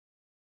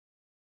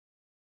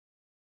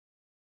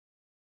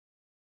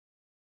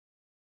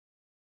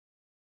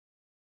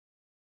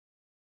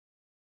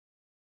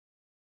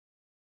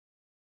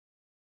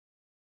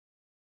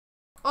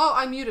Oh,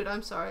 I muted.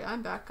 I'm sorry.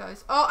 I'm back,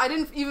 guys. Oh, I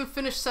didn't even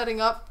finish setting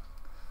up.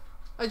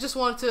 I just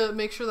wanted to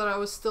make sure that I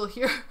was still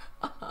here.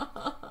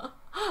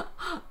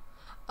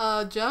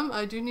 Jem,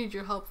 I do need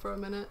your help for a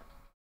minute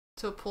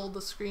to pull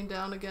the screen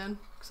down again,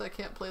 because I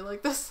can't play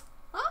like this.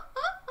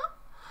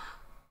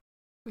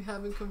 We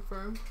haven't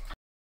confirmed.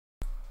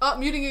 Oh,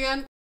 muting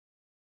again.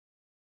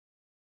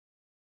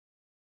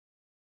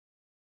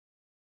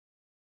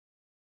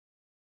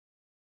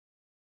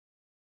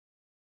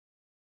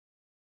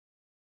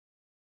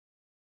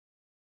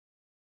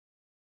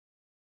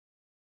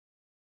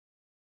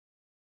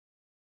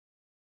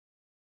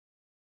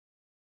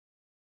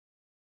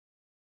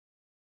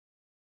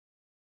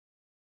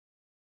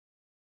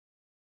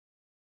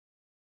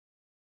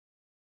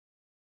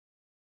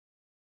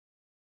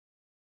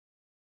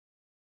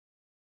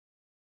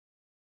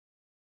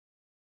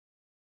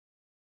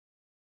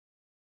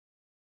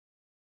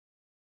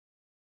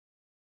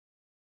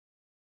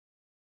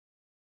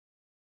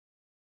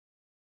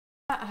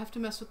 I have to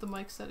mess with the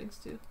mic settings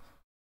too.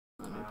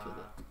 Let me pull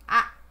it.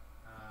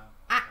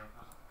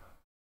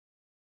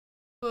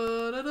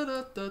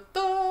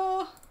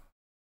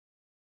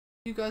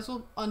 You guys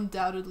will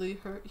undoubtedly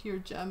hear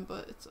Jem,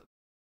 but it's okay.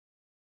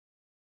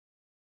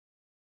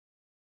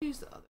 Use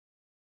the other.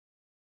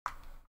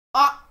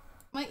 Ah!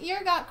 My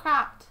ear got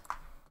cracked.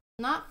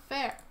 Not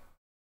fair.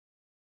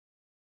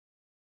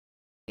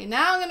 Okay,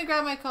 now I'm gonna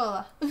grab my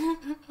cola.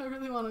 I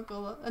really want a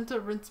cola. And to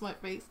rinse my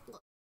face.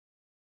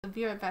 I'll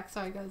be right back.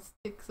 Sorry guys.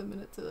 It takes a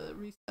minute to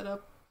reset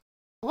up.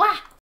 Wah!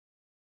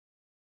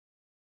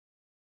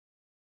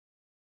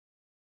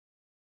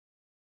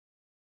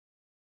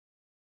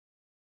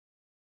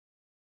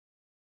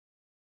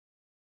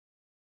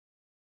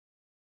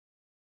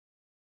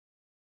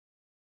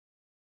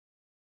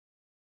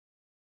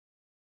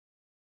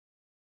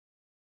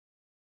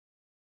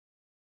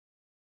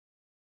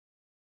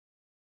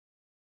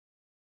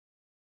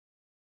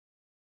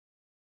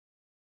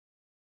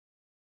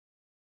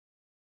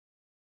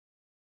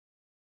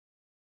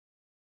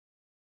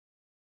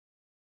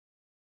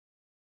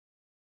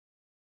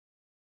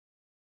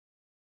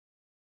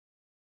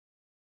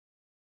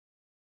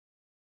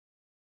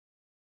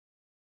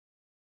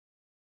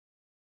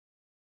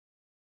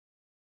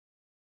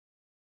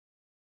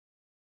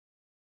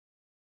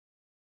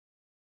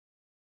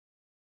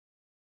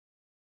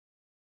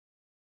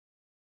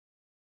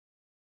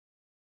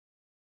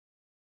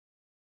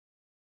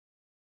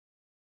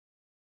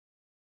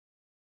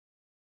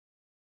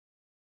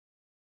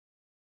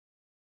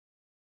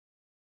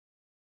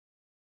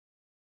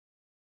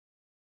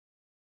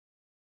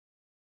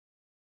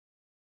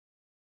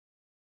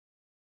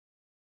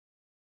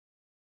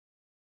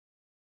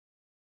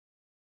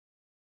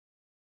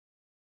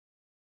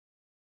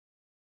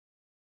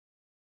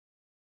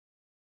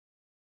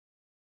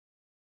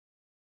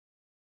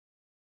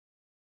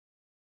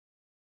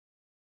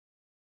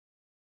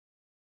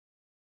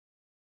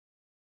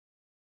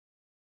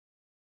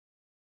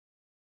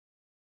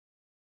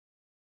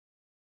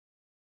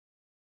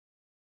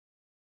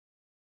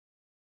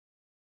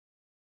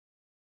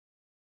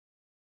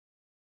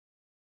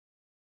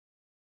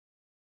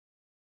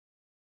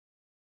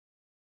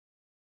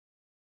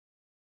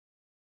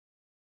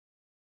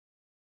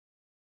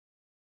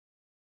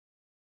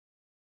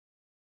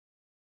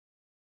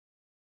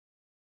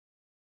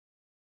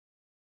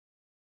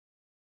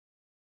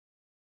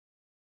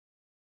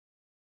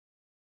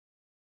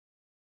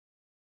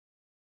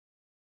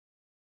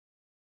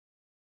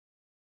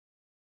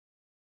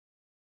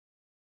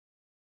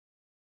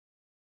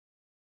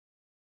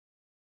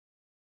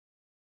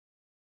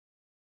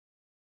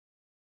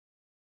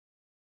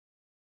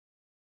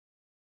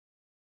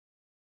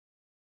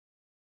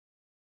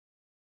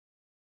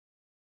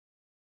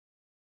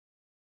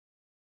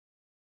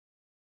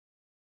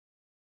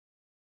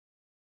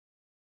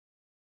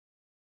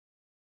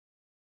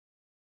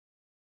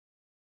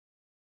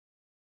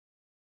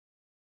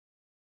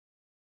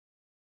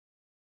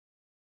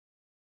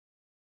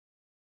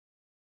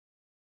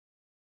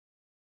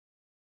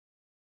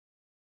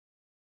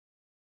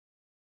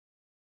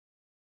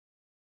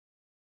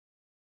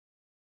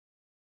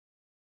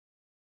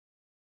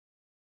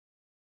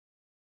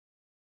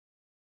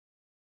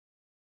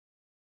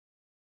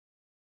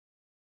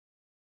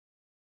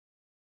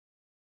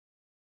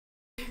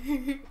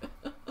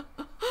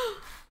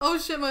 Oh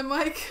shit, my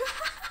mic.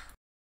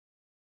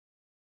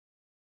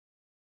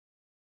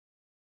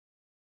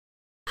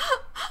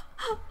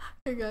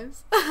 Hey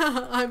guys.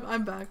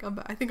 I'm back.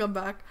 I think I'm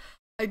back.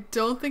 I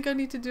don't think I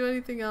need to do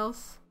anything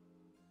else.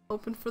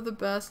 Hoping for the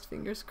best,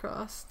 fingers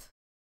crossed.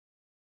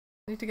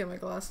 I need to get my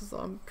glasses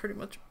on pretty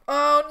much.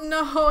 Oh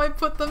no, I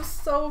put them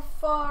so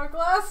far.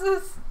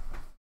 Glasses.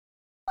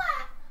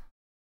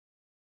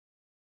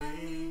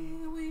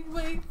 We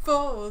wait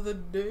for the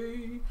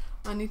day.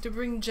 I need to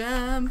bring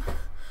jam.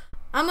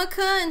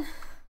 Amma-kun.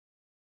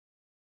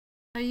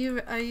 Are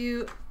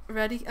you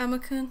ready,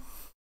 Amma-kun?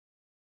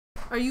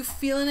 Are you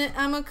feeling it,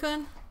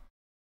 Amma-kun?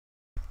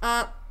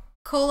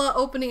 Cola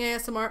opening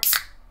ASMR.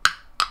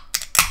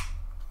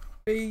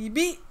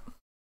 Baby.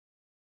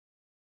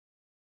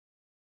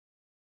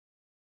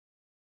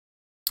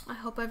 I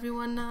hope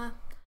everyone had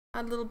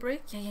a little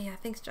break. Yeah.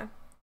 Thanks, Jem.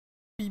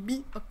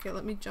 BB. Okay,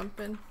 let me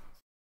jump in.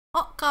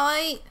 Oh,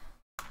 Kai!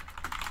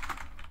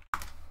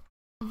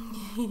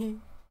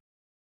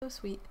 So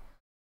sweet.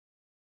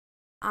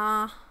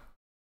 No,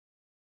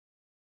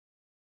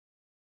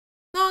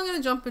 I'm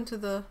gonna jump into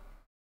the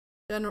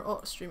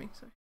general streaming,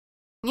 sorry.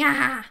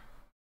 Yeah.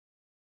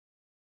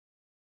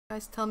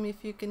 Guys, tell me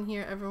if you can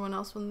hear everyone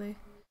else when they.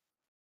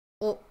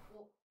 Oh,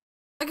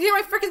 I can hear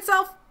my freaking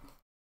self.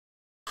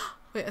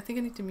 Wait, I think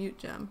I need to mute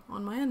Gem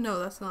on my end. No,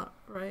 that's not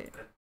right.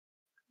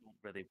 Won't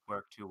really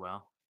work too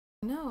well.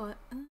 No.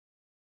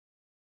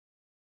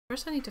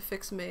 First, I need to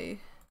fix May.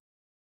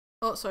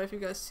 Oh, sorry if you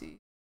guys see.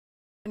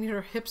 I need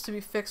her hips to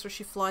be fixed, or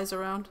she flies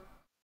around.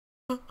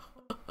 I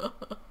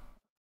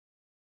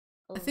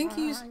think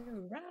he's.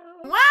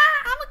 Wow,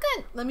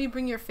 Amakun! Let me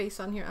bring your face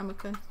on here,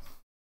 Amakun.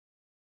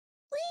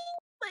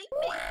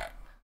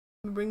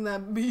 Let me bring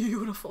that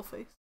beautiful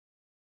face.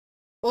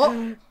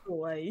 Oh!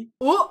 Boy.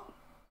 Oh!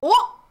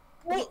 Oh!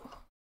 Oh!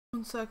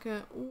 1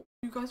 second. Oh,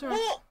 you guys are.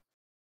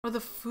 Are the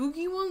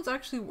Fugi ones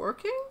actually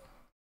working?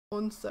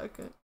 1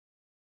 second.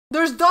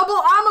 There's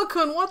double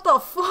Amakun! What the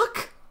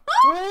fuck?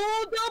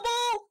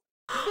 Oh,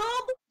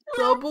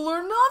 Double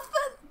or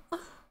nothing!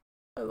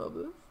 I love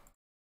this.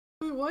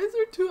 Wait, why is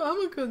there 2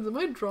 Amakuns? Am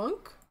I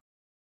drunk?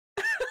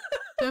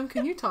 Gem,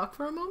 can you talk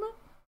for a moment?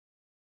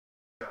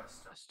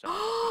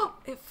 Oh,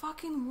 it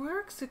fucking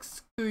works.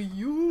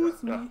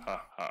 Excuse me.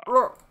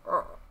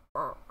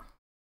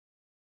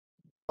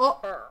 Oh,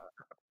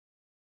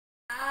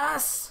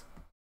 ass.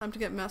 Time to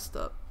get messed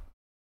up.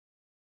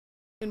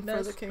 In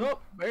for the king,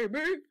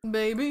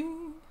 baby.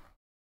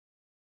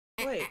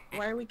 Wait,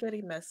 why are we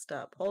getting messed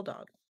up? Hold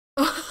on.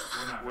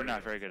 We're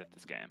not very good at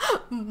this game.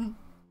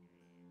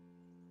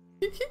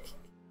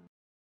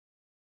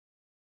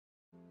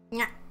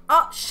 Yeah.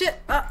 Oh shit.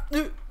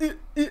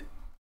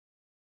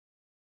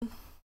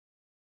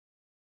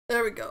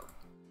 There we go.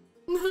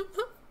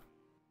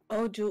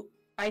 Oh, do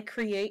I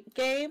create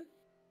game?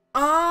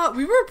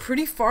 We were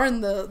pretty far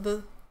in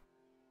the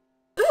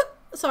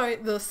sorry,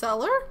 the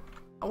cellar.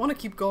 I want to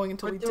keep going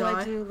until we die.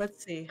 What do I do?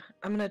 Let's see.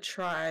 I'm gonna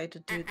try to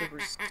do the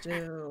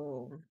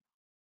resume.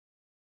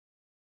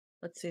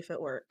 Let's see if it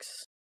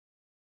works.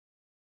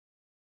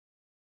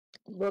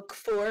 Look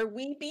for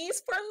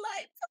Weebies for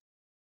life.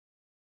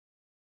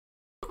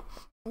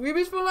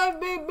 Weebies for life,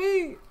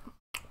 baby.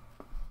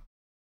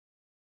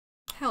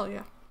 Hell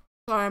yeah.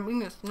 Sorry, I'm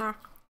eating a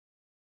snack.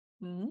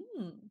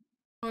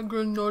 A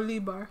granola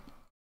bar.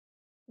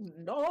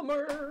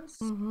 Numbers.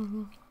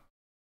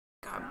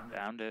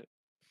 Found it.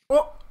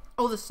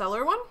 Oh, the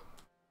cellar one?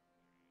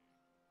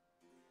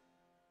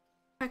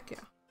 Heck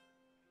yeah.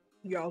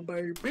 Yeah,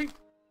 baby.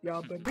 Yeah,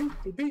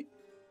 baby.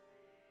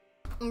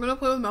 I'm gonna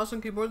play with mouse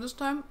and keyboard this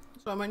time,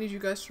 so I might need you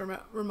guys to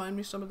remind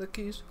me some of the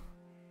keys.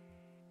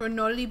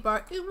 Granola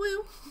bar. Ew,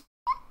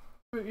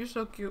 woo. You're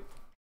so cute.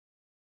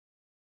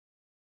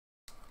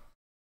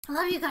 I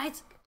love you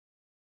guys.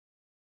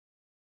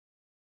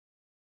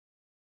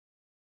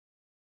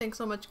 Thanks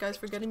so much, guys,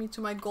 for getting me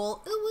to my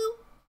goal. Ooh, woo.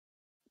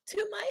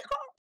 To my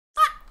heart.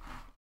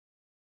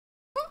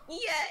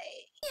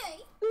 Yay!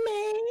 Yay!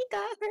 May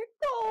got her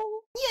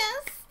goal.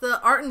 Yes!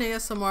 The art and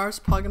ASMR is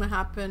probably gonna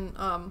happen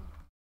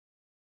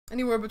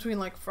anywhere between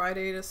like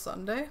Friday to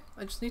Sunday.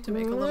 I just need to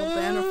make a little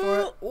banner for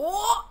it.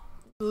 Oh!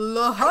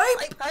 The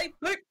hype!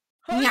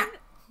 Yeah.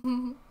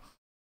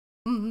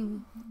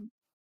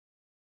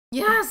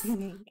 Yes!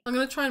 I'm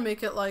gonna try and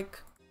make it like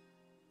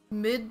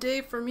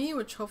midday for me,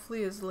 which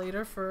hopefully is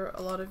later for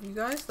a lot of you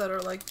guys that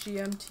are like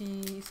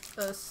GMT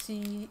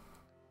CET.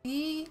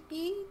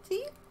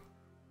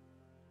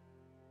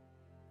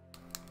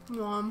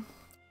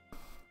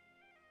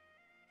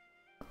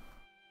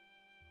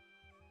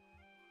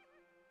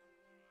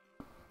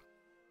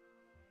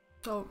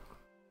 So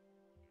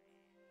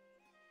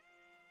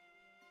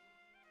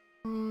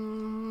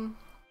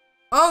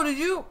oh, did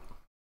you?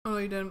 Oh,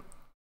 you didn't.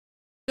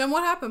 Jen,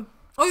 what happened?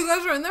 Oh, you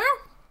guys are in there?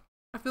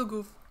 I feel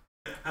goof.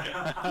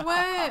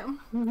 Wait.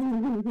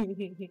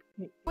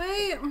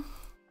 Wait.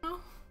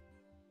 Oh.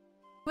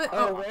 Wait.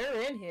 Oh,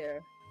 we're in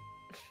here.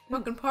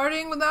 Fucking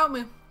partying without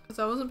me, because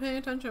I wasn't paying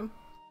attention.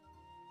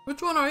 Which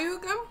one are you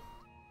again?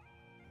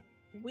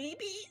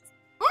 Weebies.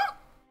 Oh!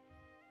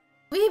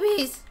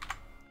 Weebies.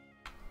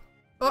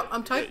 Oh,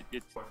 I'm tight.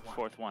 It's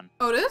fourth one.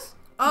 Oh, it is?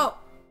 Oh.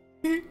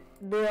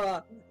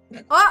 Bruh.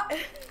 Ah!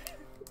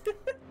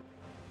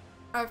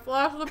 I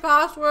flashed the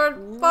password.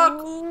 Fuck.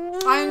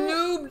 I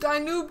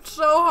noobed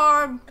so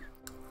hard.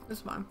 It's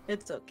fine.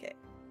 It's okay.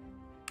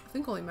 I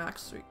think only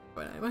max 3,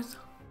 but anyways.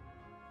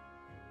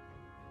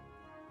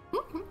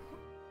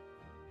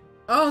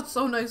 Oh, it's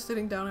so nice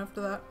sitting down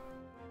after that.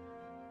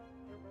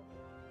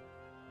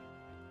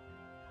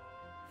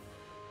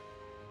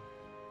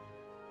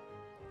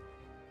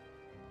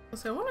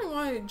 I'm wondering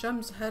why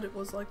Gem's head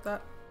was like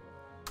that.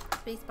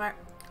 Spacebar.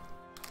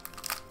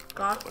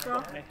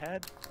 Gotcha. My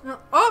head.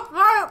 Oh,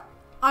 sorry!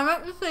 I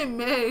meant to say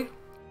May.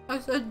 I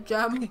said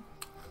Gem.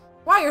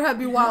 Why your head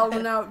be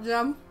wilding out,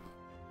 Gem?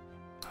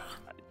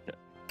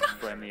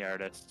 Blame the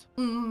artist.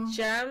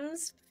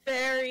 Gems,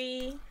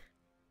 fairy.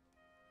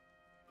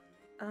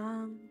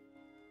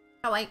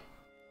 Kawaii.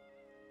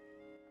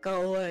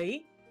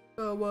 Kawaii.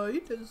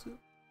 Kawaii desu.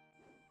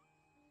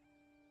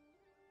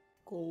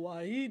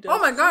 Kawaii. Oh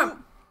my god!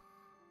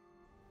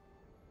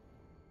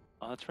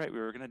 Oh, that's right. We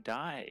were gonna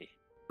die.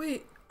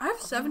 Wait, I have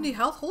 70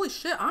 health. Holy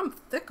shit, I'm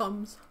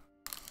thickums.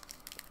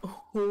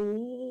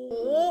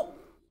 Oh.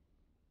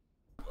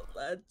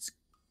 Let's.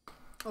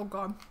 Oh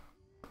god.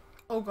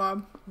 Oh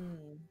god.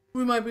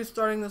 We might be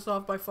starting this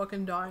off by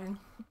fucking dying.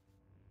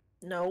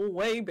 No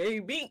way,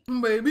 baby.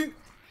 Baby.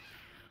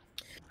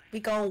 We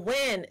gonna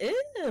win.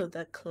 Ew,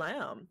 the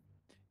clam.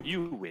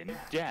 You win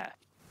death.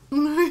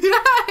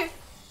 Yay!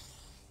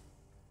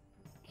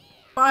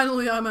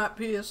 Finally, I'm at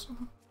peace.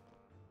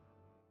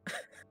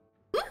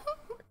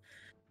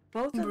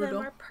 Both of Brutal.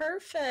 them are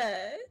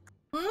perfect.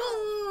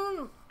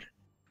 Oh,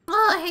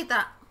 I hate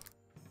that.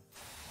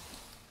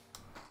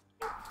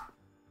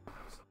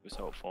 It was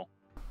hopeful.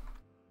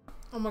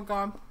 Oh my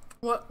god.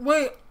 What?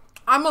 Wait,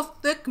 I'm a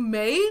thick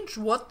mage?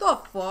 What the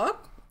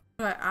fuck?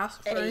 Did I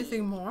ask for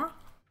anything more?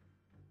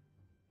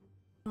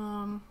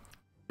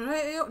 Did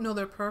I? No,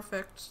 they're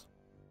perfect.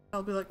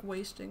 I'll be like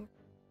wasting.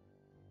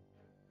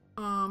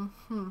 I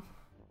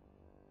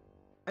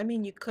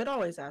mean, you could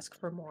always ask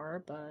for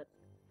more, but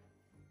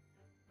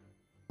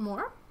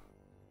More?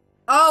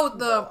 Oh,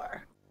 the.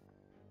 more.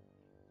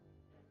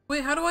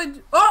 Wait, how do I?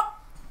 Oh!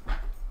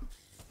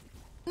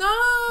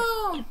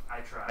 No!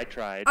 I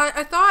tried.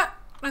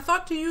 I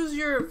thought to use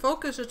your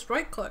focus, it's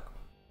right click.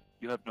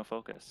 You have no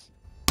focus.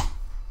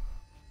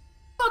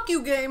 Fuck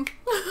you, game.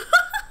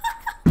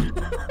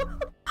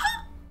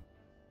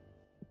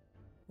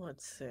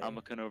 Let's see. I'm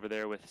looking over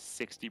there with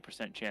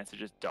 60% chance of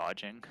just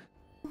dodging.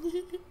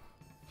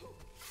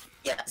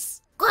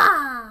 Yes.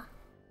 I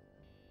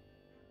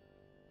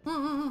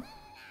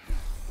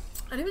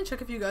didn't even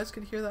check if you guys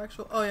could hear the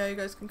actual. Oh yeah, you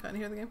guys can kind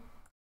of hear the game.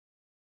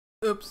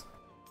 Oops.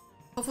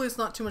 Hopefully it's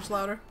not too much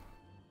louder.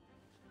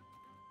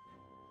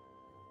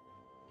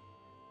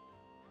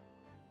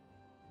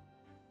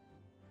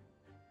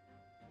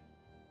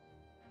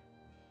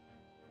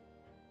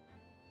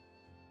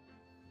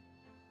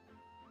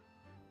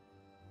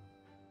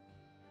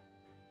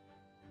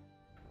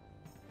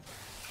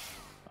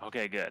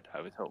 Okay, good.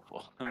 I was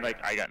hopeful. I'm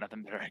like, I got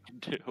nothing better I can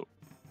do.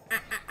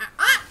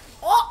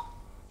 Oh!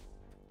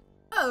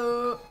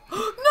 No!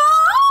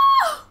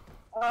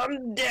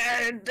 I'm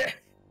dead.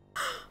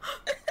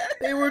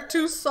 They were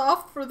too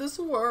soft for this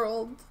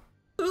world.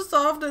 Too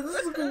soft and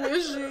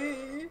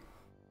squishy.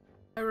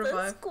 I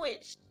revive.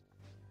 Squish.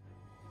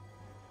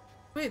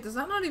 Wait, does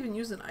that not even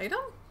use an item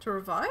to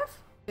revive?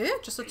 Yeah,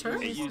 just a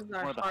turn? It This used is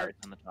our one of the heart. hearts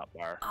on the top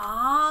bar.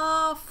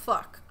 Ah,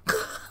 fuck.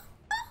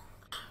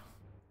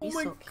 Oh It's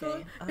my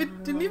okay. god.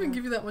 It didn't even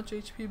give you that much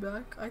HP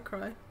back. I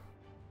cry.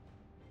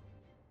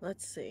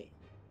 Let's see.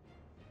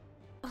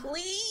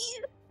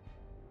 Please.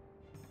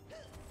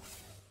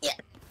 Yeah.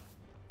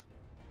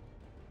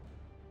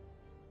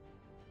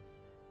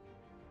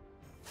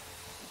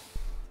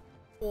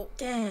 Oh.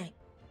 Dang.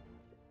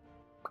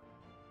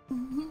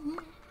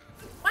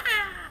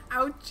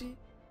 Ouchie.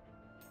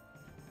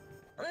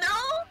 No.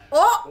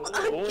 Oh!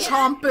 Oh.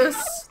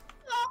 Chompus!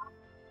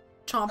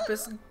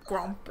 Chompus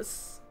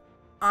Grumpus.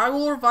 I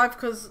will revive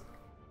because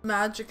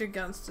magic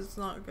against it's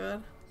not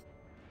good.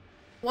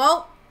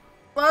 Well,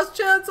 last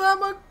chance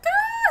I'm a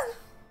god!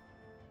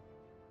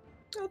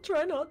 I'll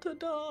try not to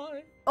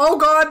die. Oh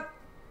god!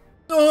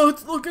 Oh,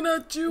 it's looking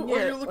at you, or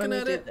Here, you're looking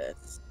let me at do it.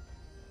 This.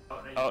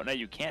 Oh, no,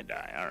 you can't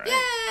die. Alright.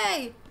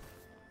 Yay!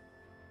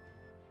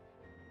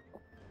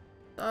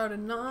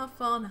 Starting off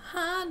on a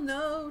high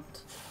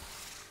note.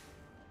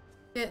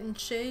 Getting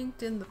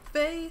shanked in the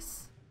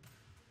face.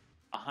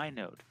 A high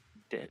note.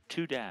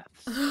 2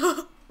 deaths.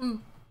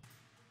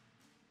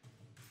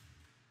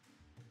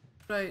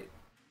 Right.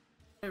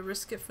 I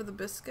risk it for the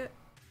biscuit?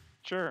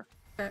 Sure.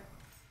 Okay.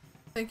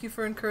 Thank you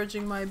for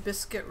encouraging my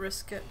biscuit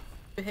risk it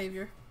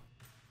behavior.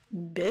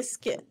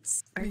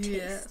 Biscuits are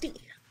Yes.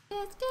 tasty.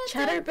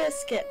 Cheddar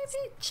biscuits.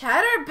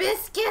 Cheddar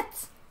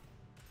biscuits!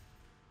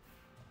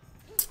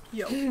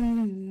 Yo.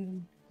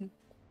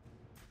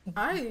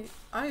 I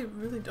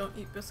really don't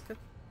eat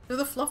biscuits. They're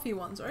the fluffy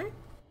ones, right?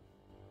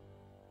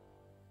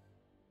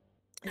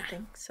 I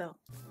think so.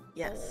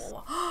 Yes.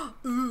 Oh.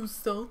 Ooh,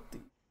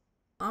 salty.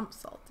 I'm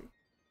salty.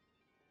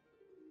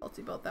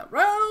 Salty about that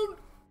round.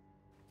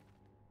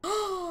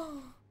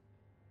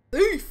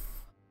 Thief.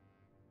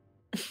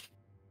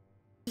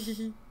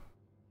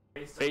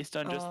 Based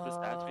on just the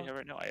stats we have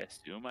right now, I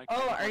assume I can.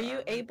 Oh, are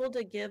you able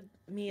to give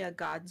me a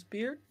God's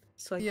beard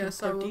so I Yes,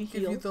 can I will party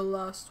give heal? you the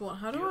last one.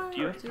 How do I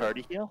Do you have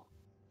party heal?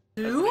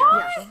 Do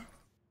I? Yes.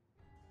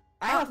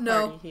 I have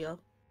no. party heal.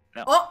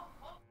 No. Oh!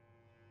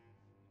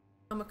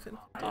 I'm a confused.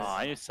 Oh,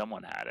 I knew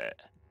someone had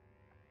it.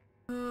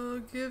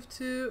 Give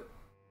to...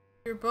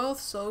 You're both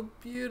so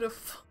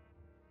beautiful.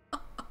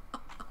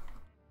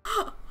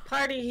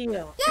 Party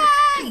heal.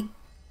 Yay!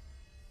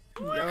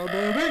 Yeah,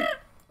 baby.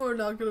 We're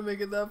not gonna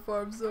make it that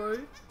far, I'm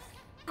sorry.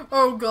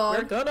 Oh god.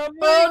 We're gonna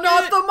make Oh,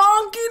 not it. the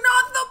monkey!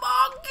 Not the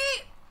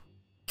monkey!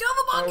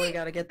 monkey! we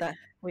gotta get that.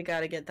 We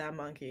gotta get that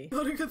monkey.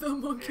 Gotta get that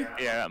monkey.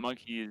 Yeah, that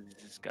monkey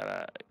has got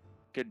a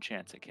good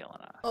chance of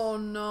killing us. Oh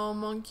no,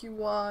 monkey,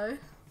 why?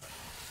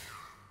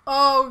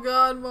 Oh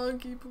god,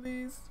 monkey,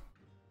 please.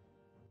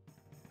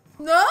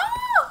 No!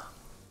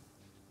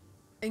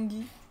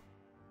 Engie.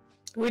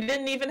 We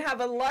didn't even have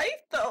a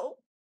life though.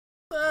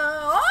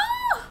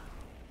 Ah!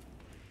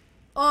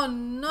 Oh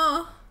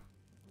no.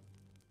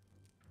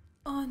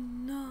 Oh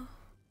no.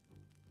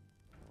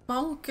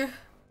 Monkey.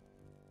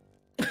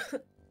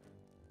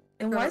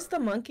 And why is the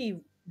monkey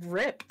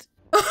ripped?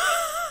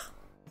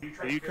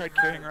 Have you tried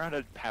carrying around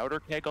a powder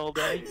keg all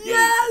day? Yeah,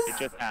 Yes! it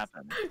just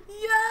happened.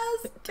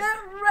 Yes! Get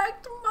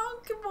wrecked,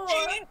 monkey boy!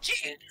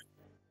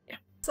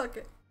 Suck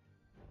it.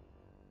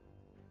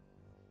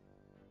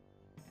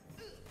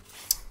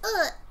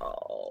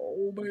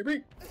 Oh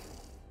baby.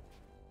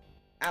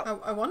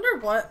 Ow. I wonder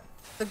what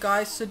the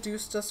guy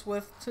seduced us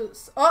with to.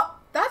 Oh,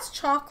 that's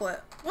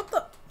chocolate. What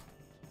the?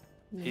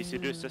 He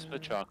seduced us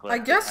with chocolate. I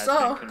guess has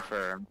so. been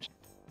confirmed.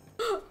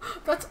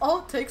 That's all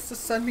it takes to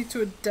send me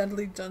to a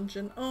deadly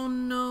dungeon. Oh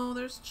no,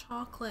 there's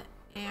chocolate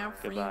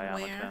Goodbye,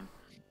 everywhere.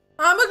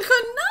 Amakan.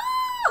 Amakan, no!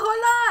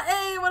 Hola!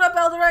 Hey, what up,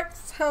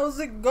 Elderex? How's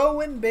it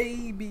going,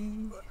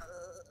 baby?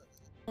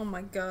 Oh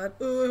my god.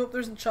 Oh, I hope there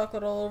isn't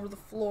chocolate all over the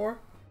floor.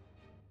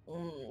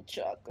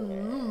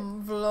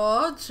 Chocolate.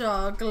 Floor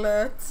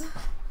chocolate.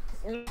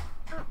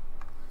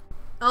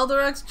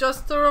 Elderex,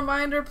 just a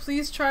reminder,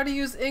 please try to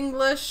use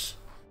English.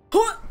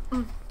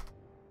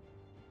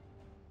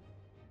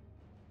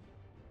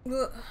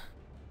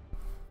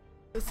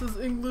 This is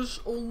English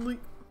only.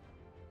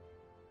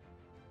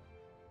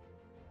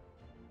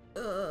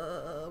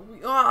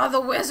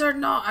 The wizard,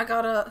 no, I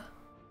gotta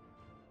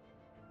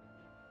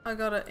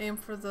aim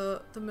for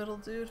the middle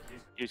dude.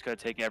 You just gotta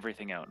take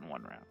everything out in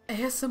one round.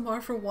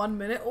 ASMR for 1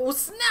 minute. Oh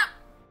snap!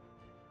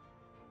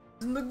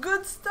 And the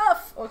good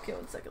stuff. Okay,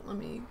 1 second. Let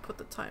me put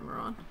the timer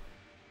on.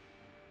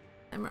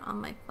 Timer on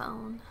my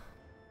phone.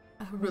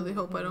 I really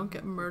hope I don't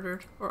get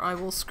murdered, or I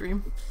will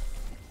scream.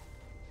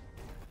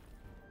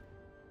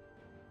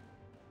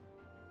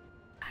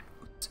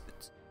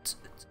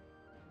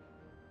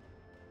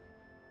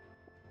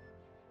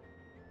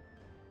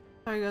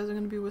 Sorry guys, I'm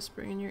gonna be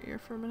whispering in your ear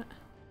for a minute.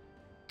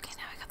 Okay,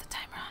 now I got the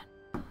timer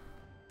on.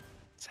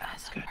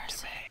 Sounds good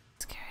to me.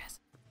 It's curious.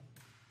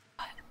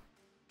 What?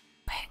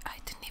 Wait, I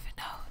didn't even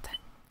know that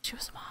she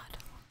was a mod.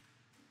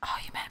 Oh,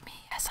 you met me.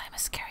 Yes, I'm a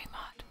scary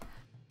mod.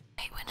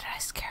 Wait, when did I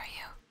scare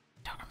you?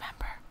 Don't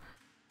remember.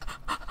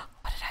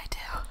 What did I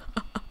do?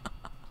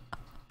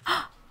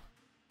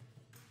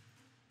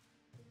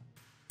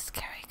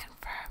 Scary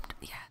confirmed.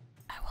 Yeah,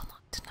 I will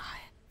not deny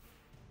it.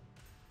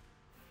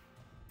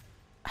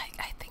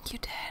 I think you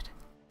did.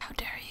 How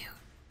dare you?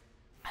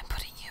 I'm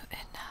putting you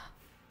in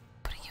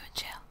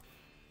jail.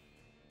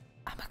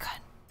 I'm a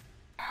gun.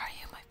 Where are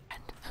you, my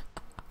friend?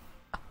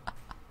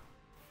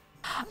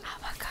 I'm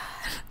a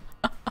gun.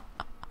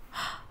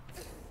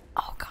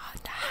 Oh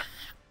god.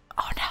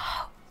 Oh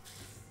no.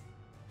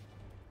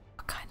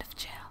 What kind of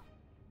jail?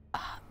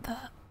 The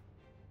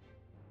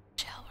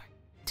jail where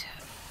to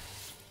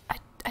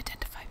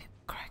identify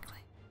people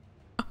correctly.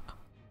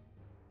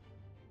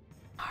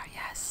 Ah,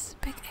 yes,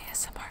 big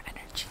ASMR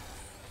energy.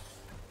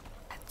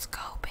 Let's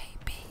go,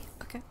 baby.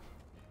 Okay.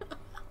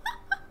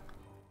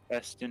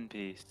 Rest in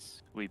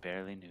peace. We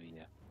barely knew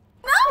you.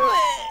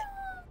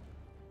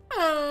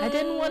 I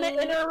didn't want to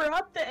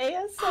interrupt the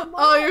ASMR.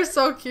 Oh, you're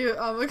so cute.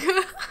 Oh my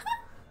god.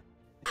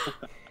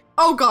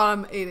 Oh god,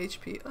 I'm 8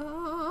 HP.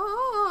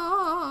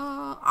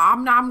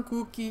 I'm nom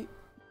cookie.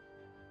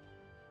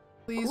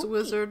 Please, Cookie.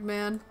 wizard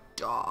man,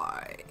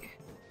 die.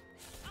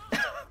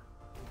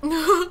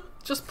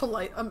 Just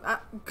polite. I'm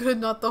good,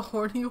 not the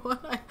horny one.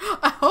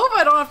 I hope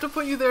I don't have to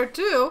put you there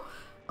too.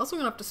 Also,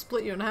 I'm gonna have to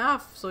split you in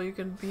half so you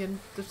can be in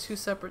the 2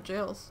 separate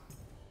jails.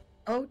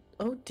 Oh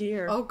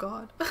dear. Oh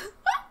god.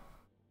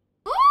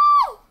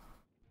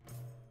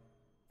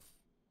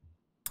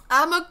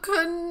 I'm a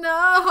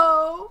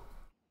no.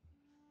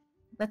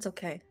 That's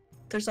okay.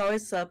 There's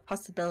always a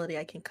possibility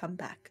I can come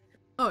back.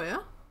 Oh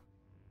yeah?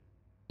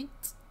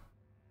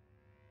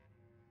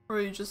 Or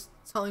are you just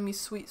telling me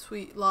sweet,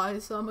 sweet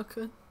lies,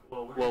 Amakun?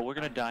 Well, we're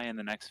gonna die in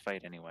the next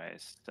fight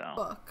anyways, so.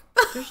 Fuck.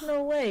 There's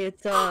no way.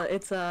 It's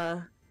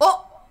a.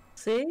 Oh!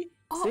 See?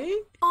 Oh.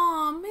 See?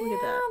 Aw, man,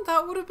 Look at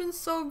that would have been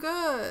so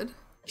good.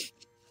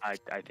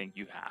 I think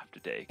you have to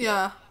take it.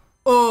 Yeah.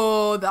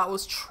 Oh, that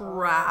was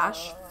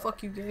trash.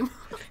 Fuck you, game.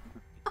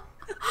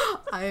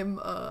 I'm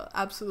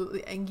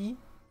absolutely Engie.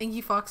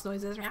 Engie fox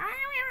noises.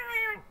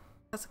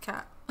 That's a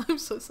cat. I'm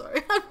so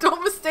sorry.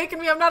 Don't mistake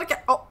me. I'm not a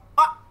cat. Oh.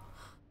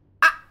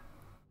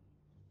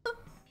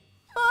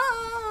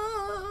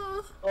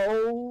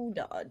 Oh,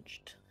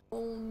 dodged.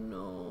 Oh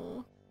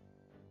no.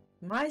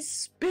 My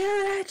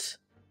spirit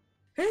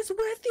is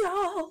with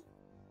y'all.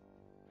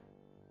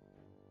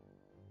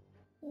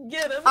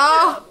 Get him!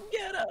 Oh.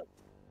 Get him!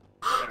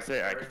 I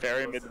say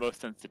fairy made the most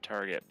sense to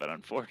target, but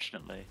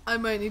unfortunately. I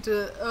might need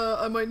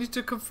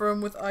to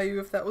confirm with IU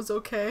if that was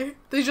okay.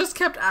 They just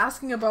kept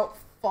asking about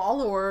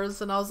followers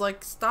and I was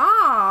like,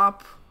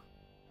 stop.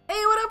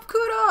 Hey, what up,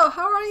 Kudo?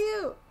 How are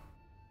you?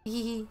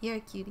 You're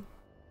a cutie.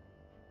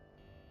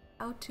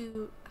 How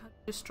to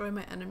destroy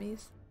my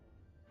enemies?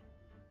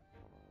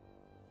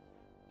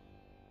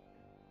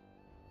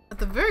 At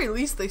the very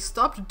least, they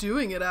stopped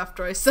doing it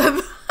after I said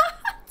that.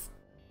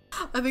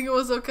 I think it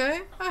was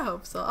okay. I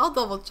hope so. I'll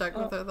double check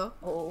with her though.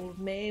 Old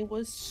May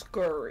was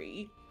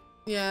scurry.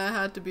 Yeah, it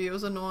had to be. It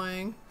was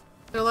annoying.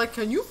 They're like,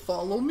 "Can you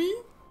follow me?"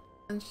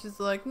 And she's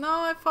like, "No,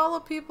 I follow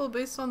people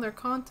based on their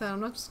content. I'm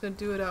not just gonna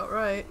do it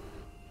outright."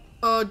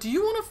 Do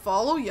you want to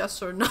follow?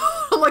 Yes or no?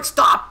 I'm like,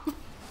 stop!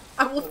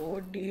 I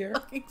will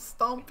fucking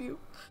stomp you.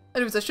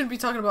 Anyways, I shouldn't be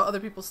talking about other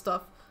people's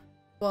stuff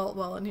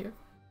while in here.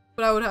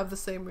 But I would have the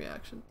same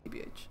reaction,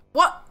 TBH.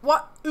 What?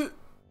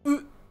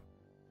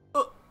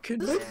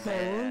 Can I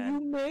follow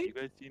you, mate? You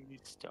guys see any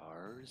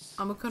stars?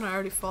 I'm gonna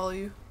already follow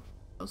you.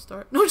 Don't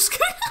start. No, just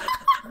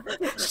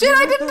kidding. Shit,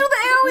 I didn't do the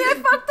AoE. I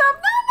fucked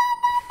up.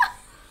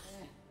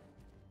 No.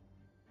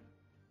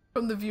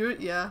 From the viewer,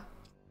 yeah.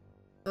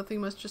 Nothing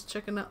much, just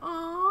checking out.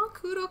 Aw,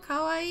 Kudo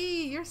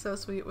kawaii. You're so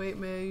sweet. Wait,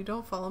 May, you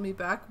don't follow me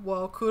back?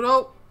 Whoa,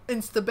 Kudo.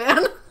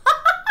 Insta-ban.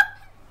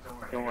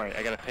 Don't worry,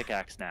 I got a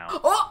pickaxe now.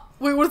 Oh!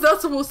 Wait, what's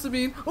that supposed to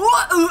mean?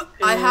 Oh,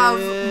 I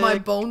have my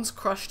bones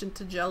crushed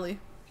into jelly.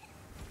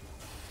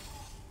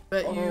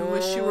 Bet you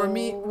wish you were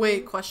me.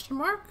 Wait, question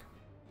mark?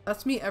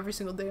 That's me every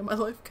single day of my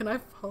life. Can I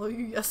follow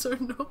you? Yes or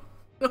no?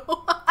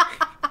 No.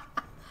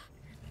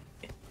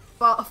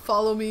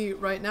 Follow me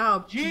right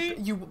now.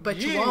 You bet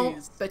you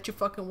won't. Bet you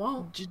fucking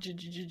won't.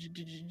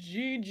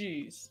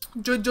 GG's.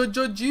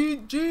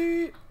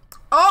 GG.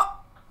 Oh!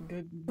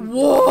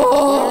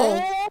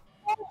 Whoa!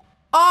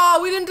 Oh,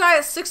 we didn't die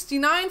at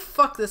 69?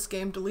 Fuck this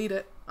game. Delete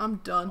it.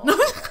 I'm done.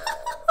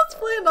 Let's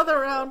play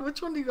another round.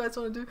 Which one do you guys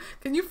want to do?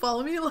 Can you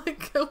follow me?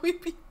 Like, can we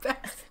be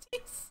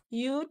besties?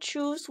 You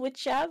choose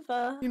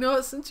whichever. You know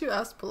what? Since you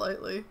asked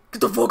politely.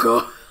 Get the fuck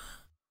out!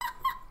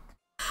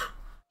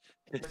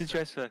 Since you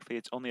asked correctly,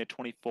 it's only a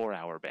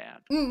 24-hour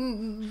ban.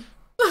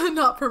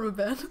 Not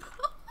permaban.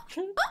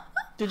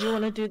 Did you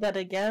want to do that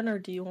again, or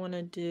do you want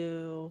to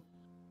do...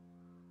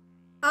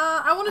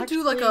 I want to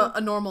do like a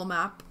normal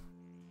map.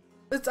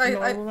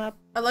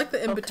 I like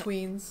the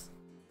in-betweens.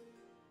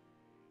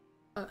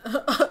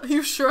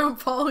 You sure I'm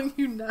following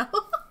you now?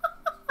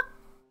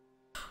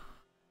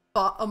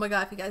 Oh my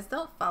god, if you guys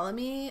don't follow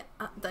me,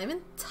 don't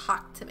even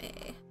talk to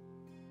me.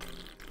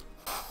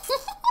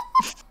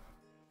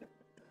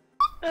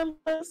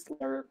 Endless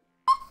slurp.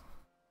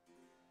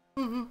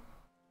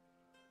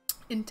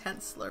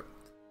 Intense slurp.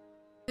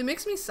 It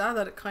makes me sad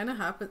that it kind of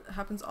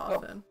happens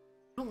often.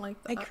 I don't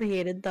like that. I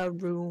created the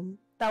room.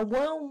 That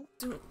room.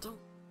 Don't.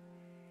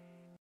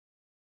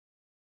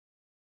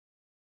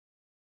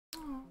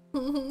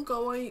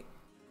 Go away.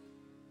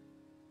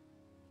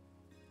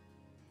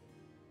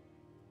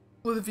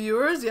 With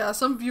viewers? Yeah,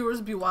 some viewers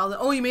be wild.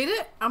 Oh, you made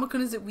it?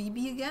 Amakun, is it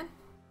Weeby again?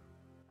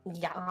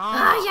 Yeah.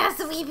 Ah, yes,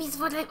 the Weebies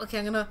for like. Okay,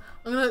 I'm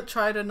gonna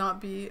try to not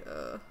be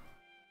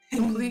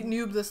complete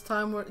noob this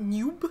time. Or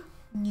noob.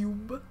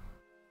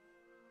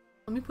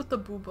 Let me put the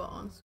booba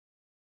on.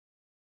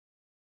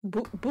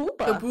 Booba.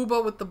 The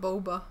booba with the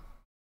boba.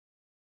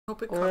 I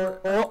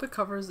hope it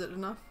covers it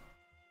enough.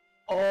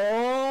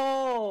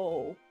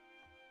 Oh.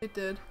 It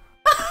did.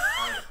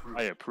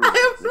 I approve of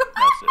this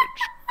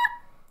message.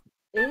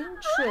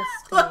 Interesting.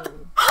 What the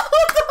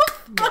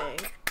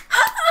fuck?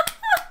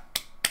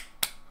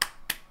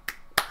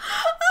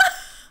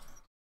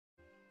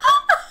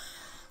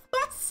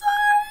 I'm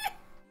sorry.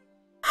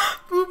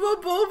 Booba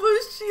Boba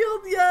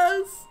shield,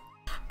 yes.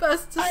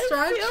 Best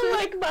distraction. I feel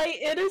like my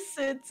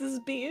innocence is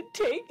being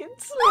taken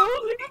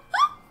slowly.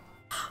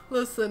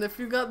 Listen, if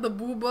you got the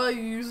booba,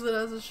 you use it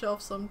as a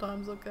shelf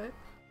sometimes, okay?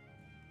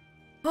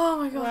 Oh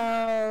my god.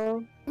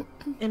 Well,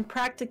 in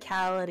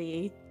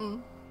practicality.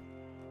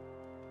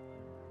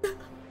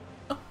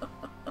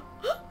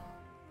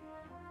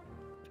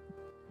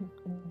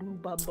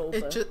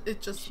 It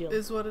just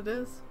is what it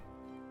is.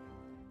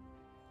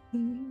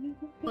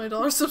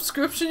 $20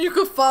 subscription, you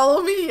could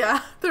follow me?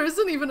 Yeah, there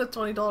isn't even a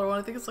 $20 one,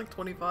 I think it's like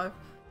 25.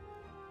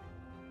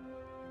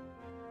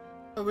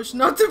 I wish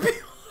not to be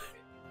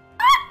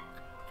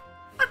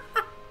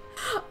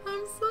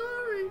I'm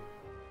sorry.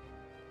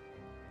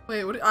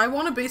 Wait, I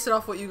want to base it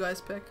off what you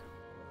guys pick.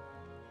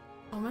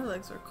 Oh, my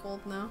legs are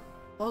cold now.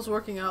 While I was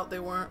working out, they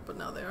weren't, but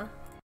now they are.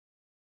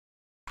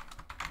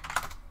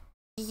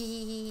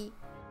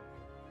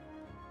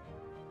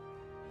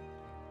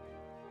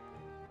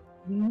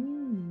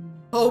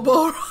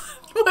 Hobo run.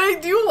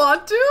 Wait, do you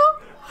want to?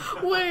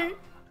 Wait.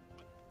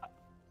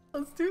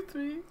 Let's do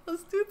three.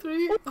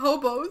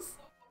 Hobos.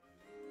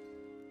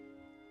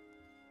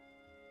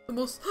 The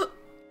most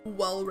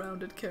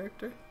well-rounded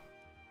character.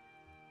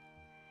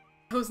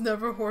 I was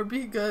never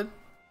Horby. Good.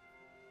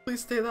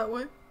 Please stay that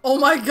way. Oh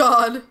my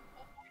god!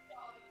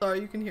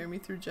 Sorry, you can hear me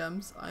through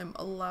gems. I'm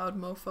a loud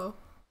mofo.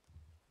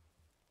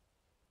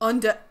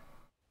 Undead.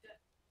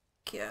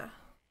 Yeah.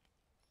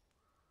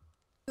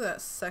 Look at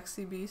that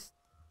sexy beast.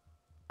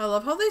 I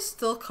love how they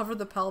still cover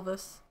the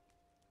pelvis.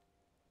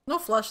 No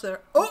flesh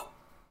there. Oh!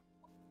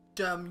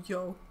 Gem,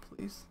 yo,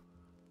 please.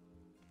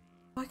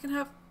 I can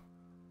have.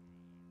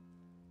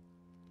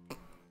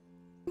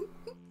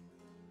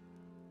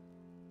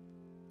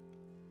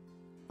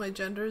 My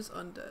gender is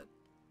undead.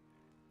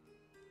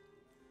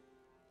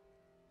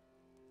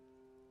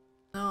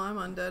 No, I'm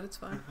undead. It's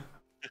fine.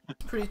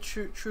 It's pretty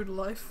true to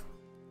life.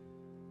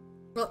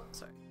 Well,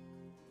 sorry.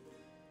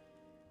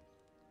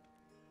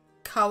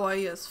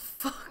 Kawaii as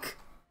fuck.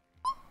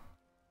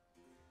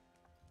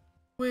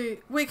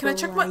 Wait, can I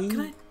check my can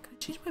I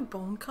change my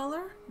bone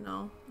color?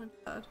 No, I'm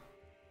bad.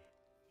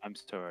 I'm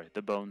sorry.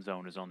 The bone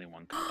zone is only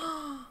one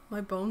color.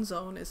 My bone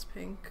zone is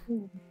pink.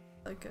 Ooh.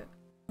 Like it.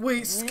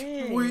 Wait,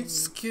 Hey. wait,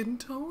 skin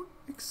tone?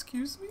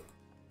 Excuse me?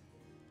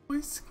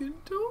 Wait, skin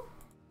tone?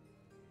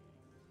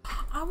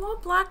 I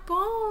want black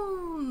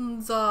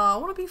bones. I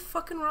want to be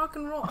fucking rock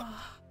and roll.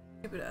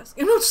 Stupid ass.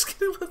 No, just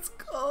kidding. Let's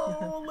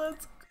go.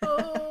 Let's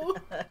go.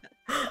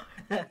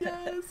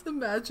 Yes.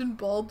 Imagine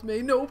bald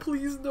May. No,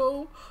 please,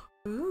 no.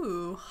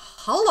 Ooh.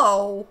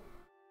 Hello.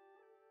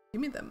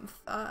 Give me them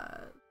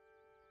thighs.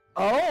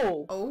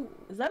 Oh. Oh.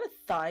 Is that a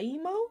thigh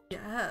emo?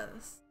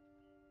 Yes.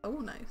 Oh,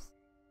 nice.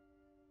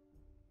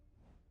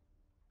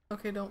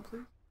 Okay, don't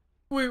please.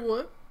 Wait,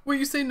 what? Wait,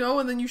 you say no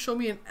and then you show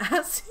me an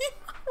ass?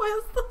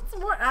 Wait,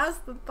 that's more ass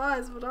than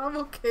thighs, but I'm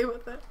okay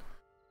with it.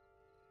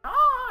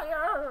 Oh,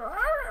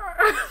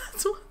 yeah.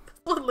 That's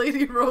what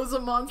Lady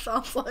Rosamond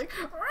sounds like.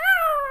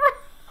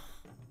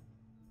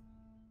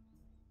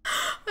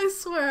 I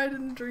swear I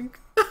didn't drink.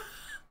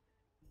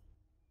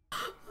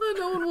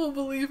 No one will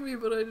believe me,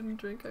 but I didn't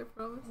drink, I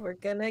promise. We're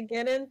gonna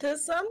get into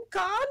some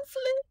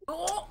conflict.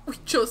 Oh, we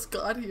just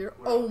got here.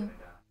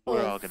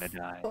 We're all gonna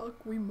die.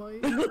 Fuck, we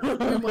might.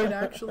 We might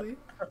actually.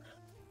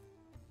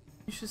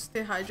 You should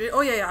stay hydrated.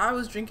 Oh yeah, I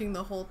was drinking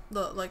the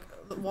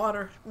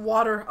water.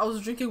 I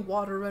was drinking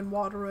water and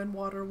water and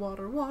water,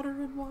 water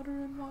and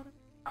water.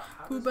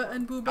 Booba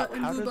and booba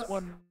and How booba. does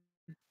one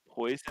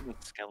poison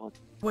a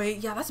skeleton?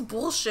 Wait, yeah, that's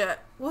bullshit.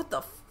 What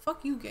the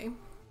fuck, you game?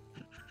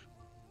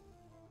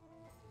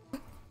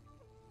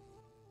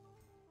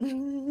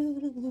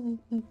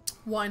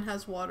 Wine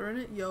has water in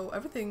it. Yo,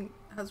 everything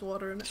has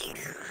water in it.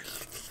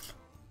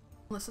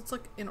 Unless it's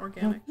like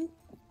inorganic.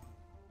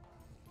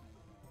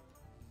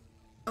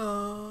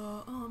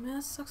 Oh man,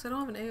 that sucks. I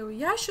don't have an AoE.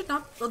 Yeah, I should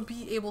not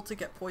be able to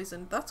get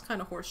poisoned. That's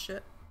kind of horse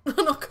shit.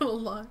 I'm not gonna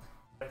lie.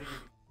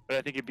 But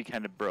I think it'd be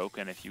kind of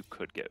broken if you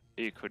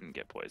couldn't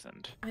get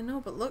poisoned. I know,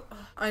 but look,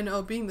 I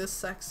know being this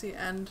sexy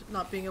and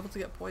not being able to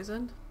get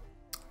poisoned.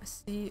 I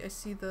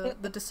see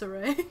the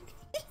disarray.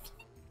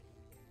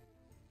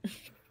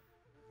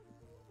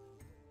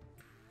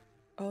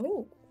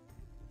 Oh.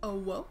 Oh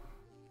well.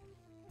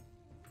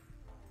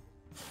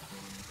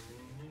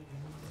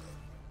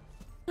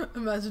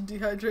 Imagine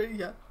dehydrating,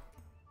 yeah.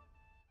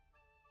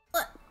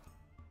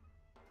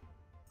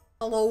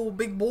 Hello,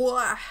 big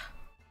boy.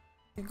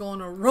 You're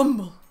gonna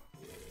rumble.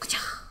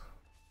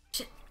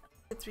 Shit.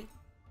 Did 3.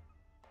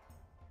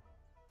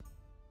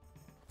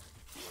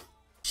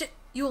 Shit,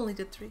 you only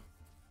did 3.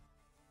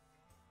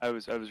 I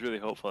was really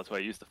hopeful. That's why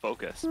I used the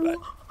focus. But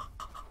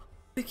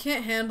They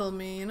can't handle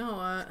me, you know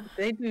what?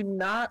 They do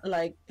not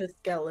like the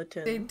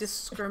skeletons. They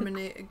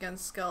discriminate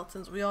against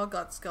skeletons. We all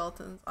got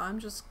skeletons. I'm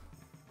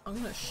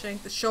gonna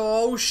shank the show.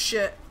 Oh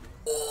shit.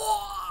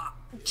 Oh!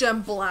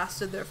 Gem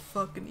blasted their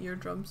fucking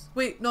eardrums.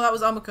 Wait, no, that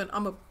was Amakun.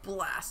 I'ma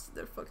blasted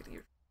their fucking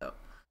eardrums.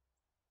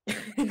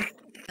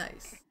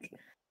 Nice.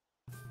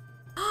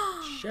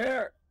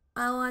 Sure.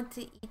 I want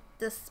to eat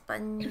the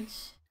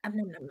sponge. Nom,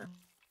 nom, nom.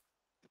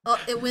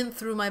 Oh, it went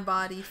through my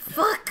body.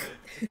 Fuck!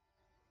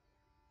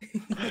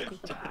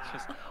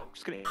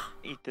 just gonna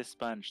eat this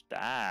sponge.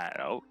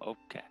 Oh,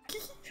 okay.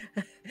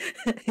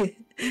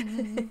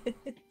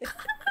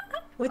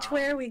 Which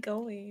way are we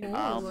going?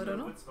 Oh, I don't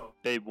know.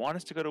 They want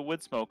us to go to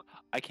Woodsmoke.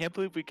 I can't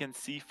believe we can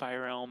see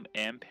Fire Elm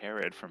and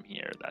Parrot from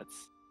here.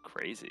 That's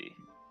crazy.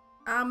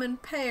 I'm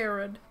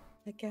impaired.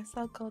 I guess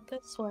I'll go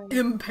this way.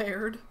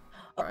 Impaired.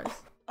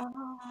 Christ. I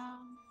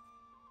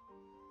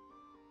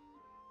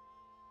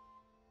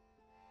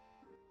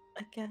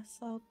guess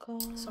I'll go.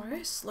 Sorry,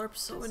 I slurp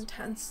so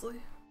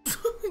intensely.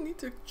 I need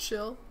to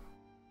chill.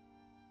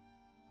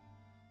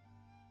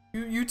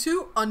 You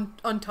two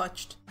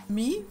untouched.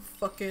 Me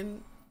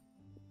fucking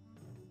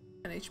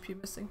 10 HP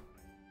missing.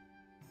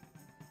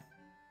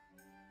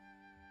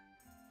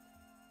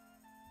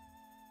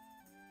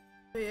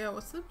 But yeah,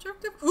 what's the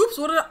objective? Oops,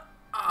 what did I?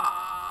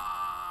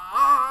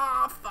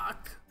 Ah,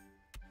 fuck.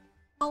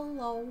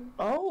 Hello.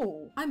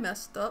 Oh. I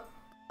messed up.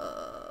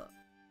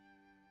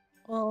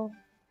 Well,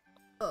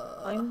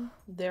 I'm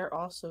there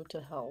also to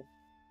help.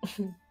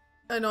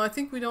 I know, I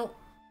think we don't.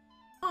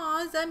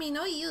 Aw, Zemi,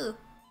 no you.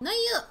 No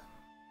you.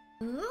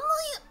 No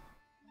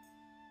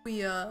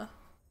you.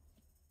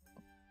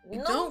 We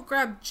don't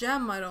grab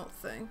gem, I don't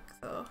think,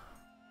 though.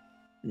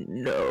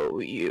 No,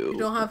 you. You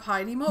don't have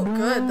hide emote?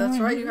 Good, that's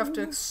right, you have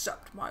to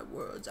accept my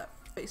words at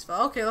face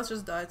value. Okay, let's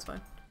just die, it's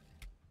fine.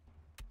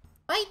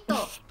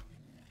 Baito!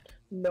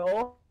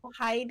 No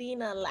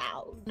hiding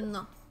allowed.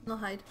 No, no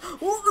hide.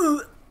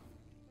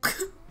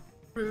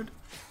 Rude.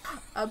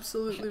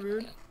 Absolutely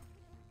rude.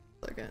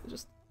 Second,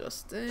 just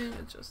Adjusting,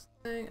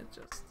 adjusting,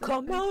 adjusting.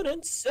 Come out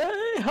and say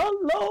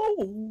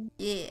hello.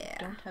 Yeah.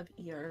 Don't have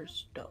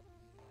ears though.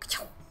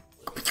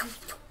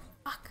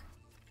 Fuck.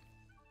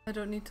 I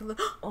don't need to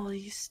look. Oh,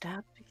 you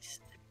stab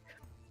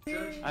me.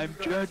 I'm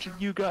judging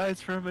you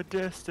guys from a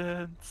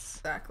distance.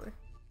 Exactly.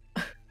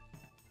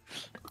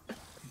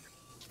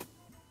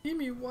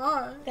 Mimi,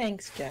 why?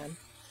 Thanks, Jen.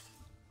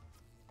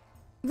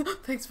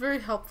 Thanks, very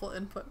helpful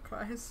input,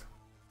 cries.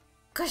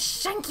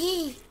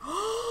 Kashanky!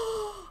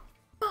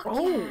 Fuck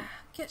Oh. yeah!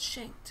 Get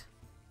shanked.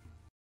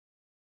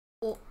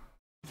 Oh.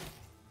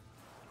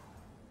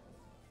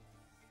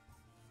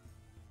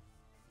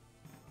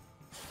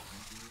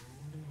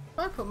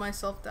 I put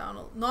myself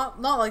down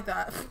not like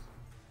that.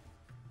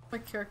 My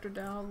character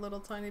down a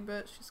little tiny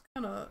bit. She's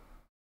kinda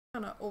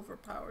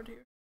overpowered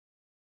here.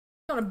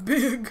 Kinda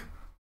big.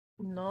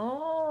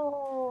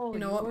 No. You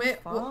know what, mate?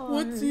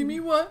 What, fine. see me?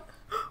 What?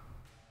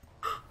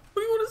 What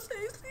do you want to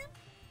say, Steve?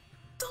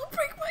 Don't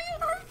break my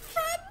heart,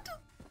 friend!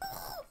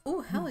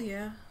 Oh, hell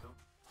yeah.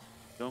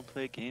 Don't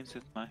play games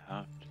with my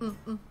heart.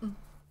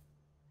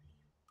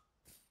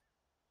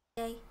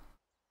 Yay.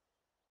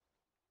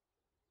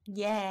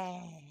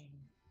 Yay.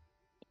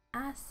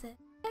 I said,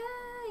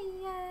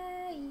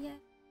 yeah, yeah.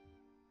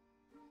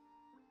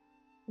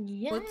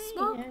 Yeah. Wood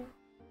smoke?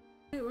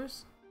 Wait,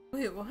 where's...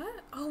 Wait,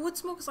 what? Oh, wood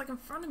smoke is like in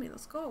front of me.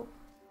 Let's go.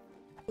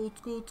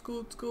 Let's go, let's go,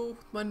 let's go.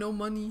 With my no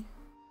money.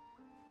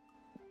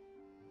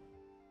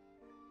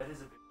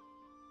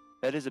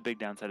 That is a big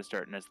downside of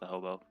starting as the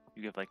hobo.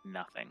 You give like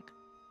nothing.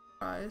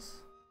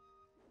 Prize.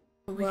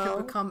 But we Well-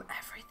 could become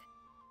everything.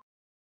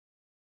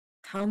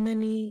 How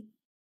many?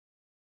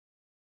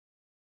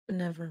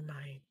 Never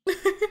mind.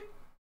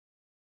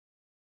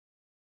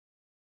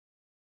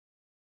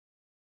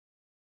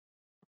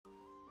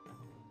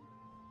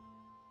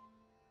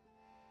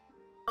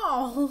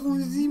 Oh,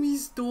 Zimi,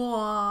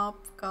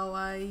 stop.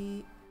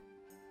 Kawaii.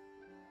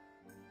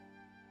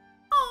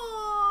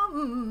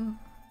 Oh,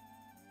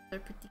 they're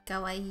pretty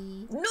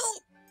kawaii. No.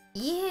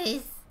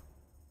 Yes.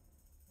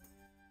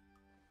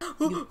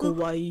 You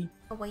kawaii.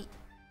 Kawaii.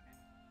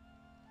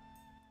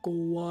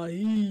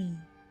 Kawaii.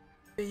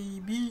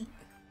 Baby.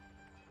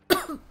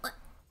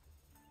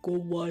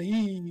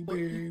 Kawaii,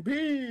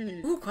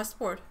 baby. Ooh, quest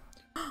board.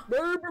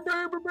 Baby.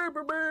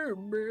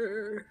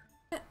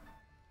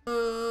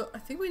 I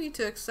think we need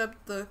to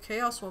accept the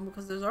chaos one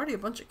because there's already a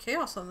bunch of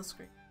chaos on the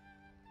screen.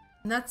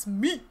 And that's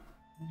me.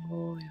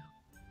 Oh yeah.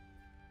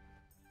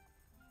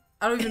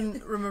 I don't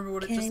even remember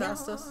what it just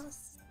asked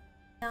us.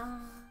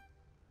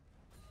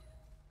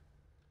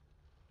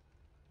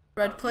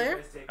 Red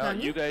player?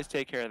 Nani? You guys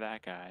take care of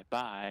that guy.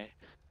 Bye.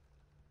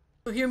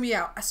 So hear me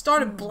out. I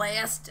started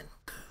blasting.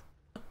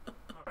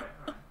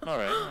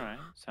 Alright.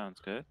 Sounds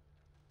good.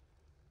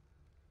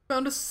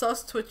 Found a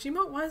sus Twitch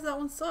emote? Why is that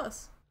one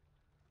sus?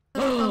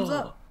 Thumbs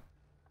up.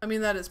 I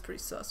mean, that is pretty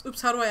sus. Oops,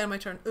 how do I end my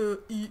turn?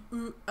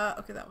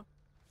 Okay, that one.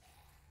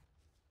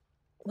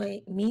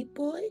 Wait, Meat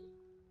Boy?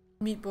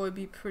 Meat Boy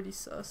be pretty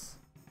sus.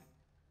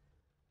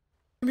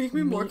 Make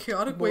me more Meat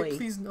chaotic? Boy Wait,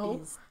 please no.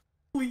 is-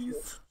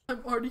 Please.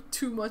 I'm already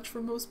too much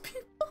for most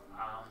people.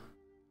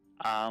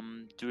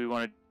 Do we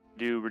want to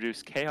do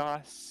reduce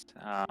chaos,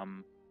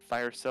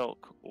 fire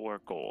silk, or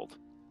gold?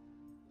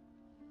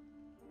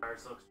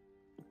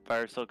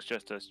 Fire silk's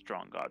just a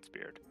strong god's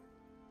beard.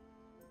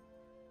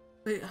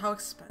 Wait, how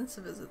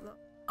expensive is it though?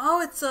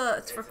 Oh, it's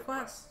for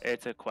quests.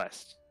 It's a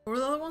quest. What were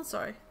the other ones?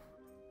 Sorry.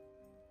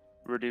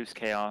 Reduce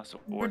chaos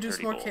or Reduce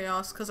 30 more gold.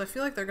 chaos, because I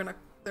feel like they're gonna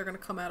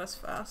come at us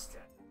fast.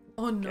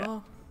 Oh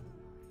no.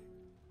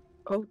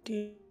 Oh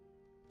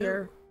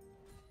dear.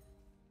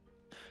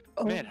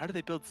 Oh. Man, how do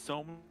they build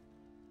so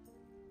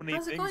many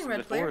How's it things going, in Red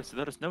the Player? forest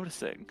without us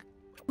noticing?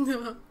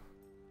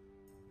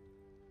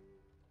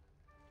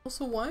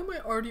 Also, why am I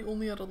already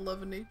only at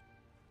 11 HP?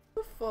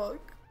 What the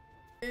fuck?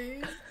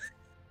 Hey,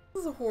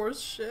 this is horse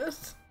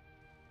shit.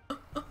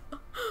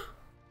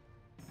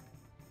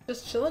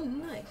 Just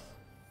chilling,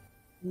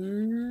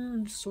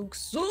 nice.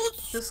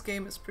 Success. This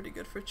game is pretty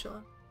good for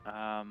chilling.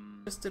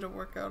 Just did a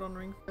workout on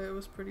Ringfit. It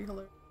was pretty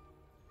hilarious.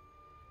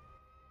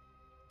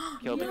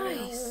 Kill the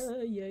Nice.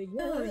 Yeah.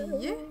 Hell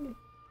yeah.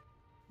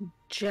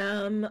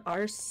 Gem,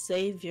 our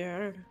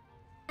savior.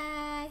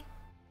 Hey.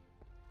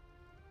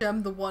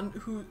 Gem, the one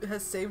who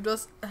has saved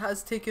us,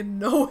 has taken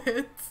no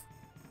hits.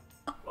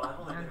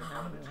 Well,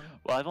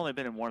 I've only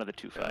been in one of the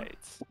two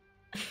fights.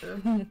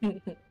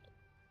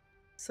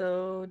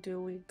 So,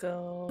 do we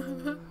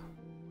go?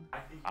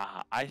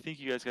 I think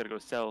you guys gotta go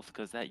south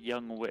because that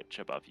young witch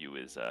above you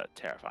is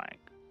terrifying.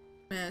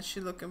 Man,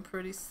 she looking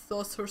pretty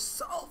sus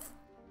herself.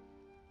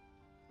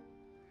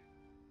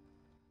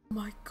 Oh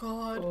my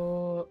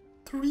god.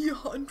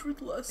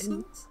 300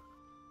 lessons?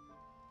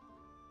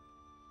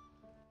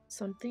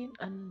 Something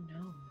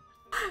unknown.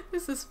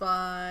 This is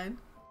fine.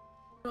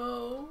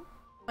 No.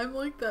 I'm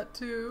like that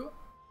too.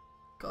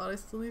 God, I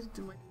still need to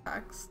do my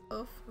tax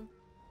stuff. I'm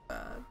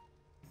bad.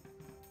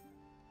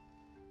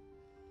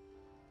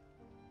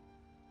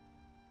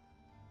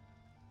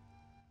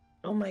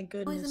 Oh my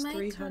goodness, my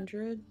turn?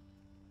 300?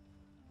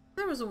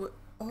 There was a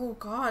Oh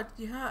god,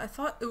 yeah, I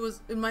thought it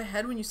was in my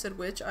head when you said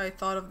witch, I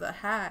thought of the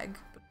hag,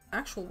 but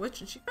actual witch,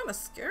 and she's kind of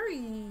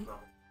scary.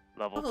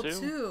 Level Level 2?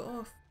 2.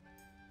 Oh.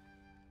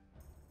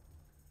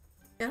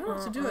 Yeah, I don't know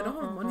what to do. I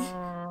don't have money.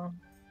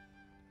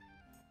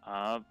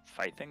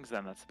 Fight things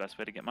then. That's the best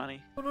way to get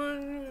money. Hold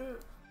on.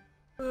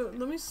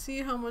 Let me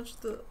see how much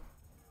the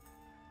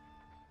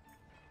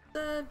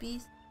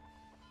beast.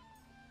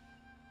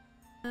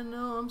 I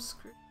know I'm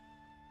screwed.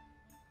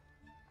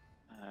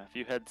 If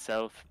you head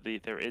south,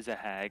 there is a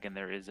hag and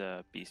there is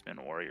a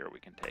beastman warrior we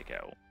can take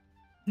out.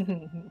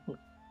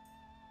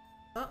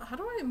 How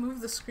do I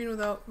move the screen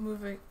without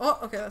moving? Oh,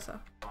 okay, that's how.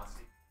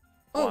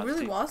 Oh,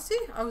 really, Wasti?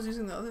 I was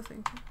using the other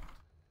thing.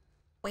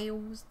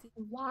 Wasti.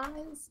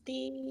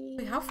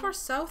 Wait, how far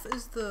south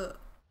is the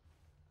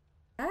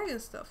hag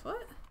and stuff?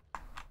 What?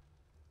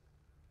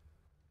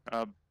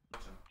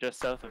 Just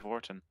south of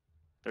Orton,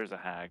 there's a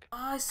hag. Oh,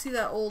 I see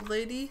that old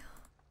lady.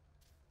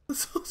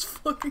 Let's just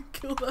fucking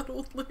kill that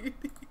old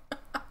lady.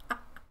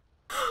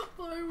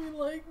 Why are we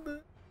like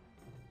this?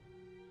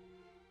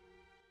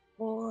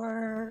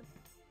 Poor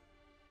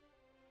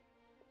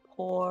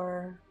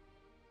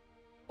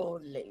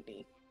old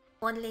lady.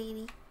 Old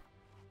lady.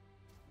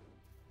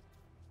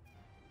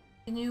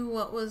 You knew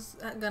what was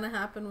gonna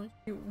happen when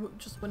she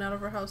just went out of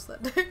her house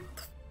that day.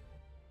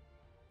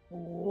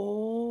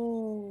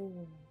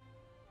 Whoa.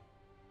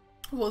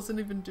 Wasn't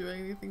even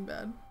doing anything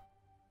bad.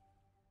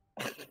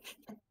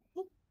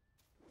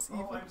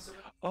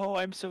 Oh,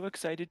 I'm so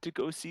excited to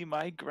go see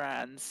my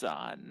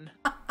grandson.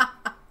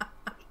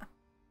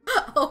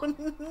 Oh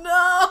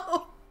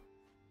no!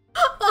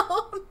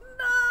 Oh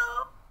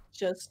no!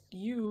 Just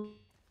you.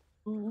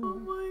 Oh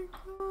my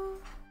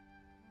god.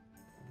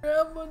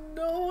 Grandma,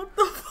 no, what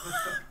the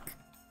fuck?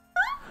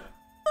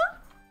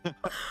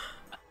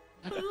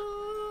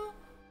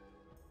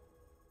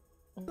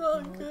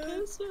 Not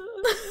good.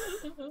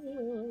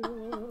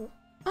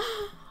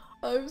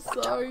 I'm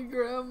sorry,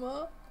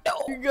 Grandma. No.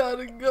 You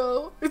gotta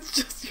go. It's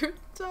just your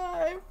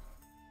time.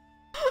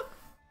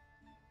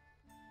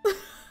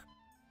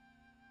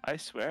 I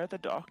swear the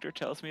doctor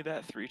tells me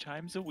that 3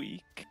 times a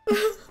week.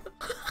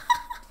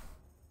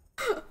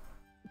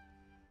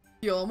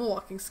 Yo, I'm a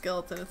walking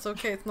skeleton. It's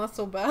okay. It's not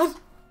so bad.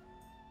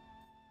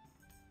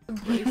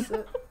 Embrace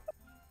it.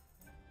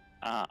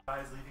 I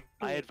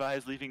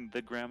advise leaving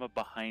the grandma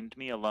behind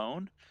me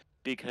alone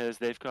because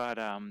they've got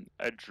a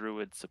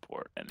druid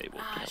support and they will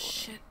kill her.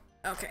 Shit.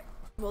 Okay,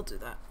 we'll do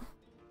that.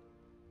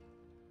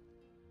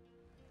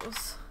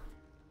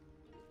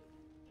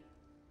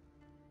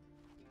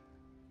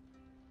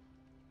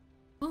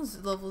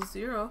 One's level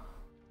 0,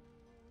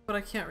 but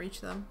I can't reach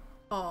them.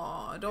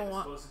 Oh, I don't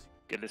want.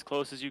 Get as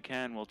close as you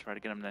can. We'll try to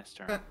get them next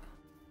turn.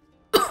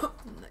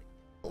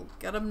 We'll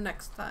get them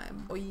next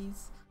time,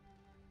 boys.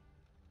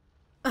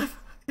 I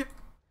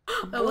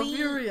love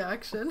your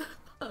reaction.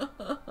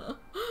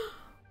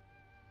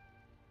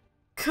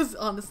 Cause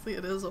honestly,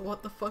 it is a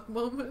what the fuck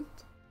moment.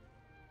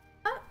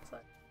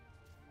 Sorry.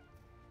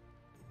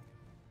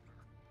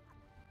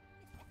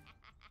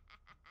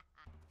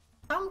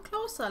 Come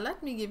closer.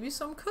 Let me give you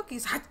some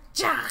cookies.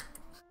 Hacha!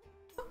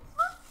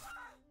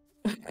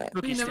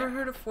 You never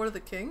heard of For the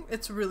King?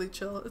 It's really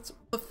chill. It's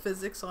the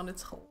physics on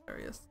it's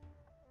hilarious.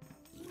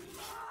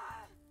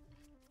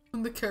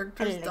 When the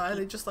characters die,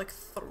 they just like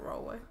throw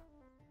away.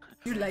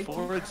 You like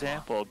For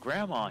example,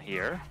 Grandma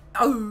here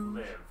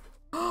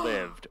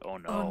lived. Oh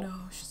no. Oh no,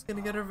 she's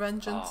gonna get her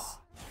vengeance.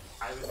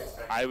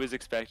 I was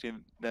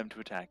expecting them to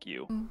attack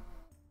you.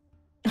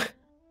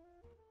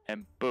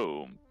 And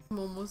boom. I'm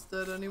almost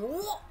dead anyway.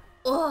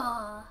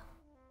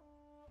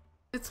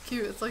 It's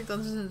cute. It's like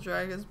Dungeons and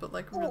Dragons, but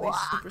like really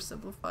super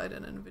simplified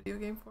and in video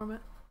game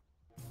format.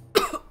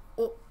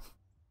 Oh.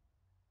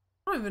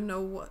 I don't even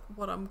know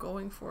what I'm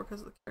going for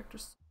because the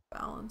character's so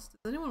balanced.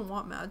 Does anyone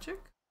want magic?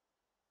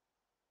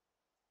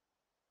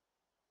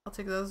 I'll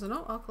take that as a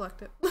no. I'll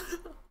collect it.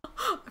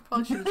 I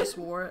probably should have just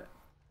wore it.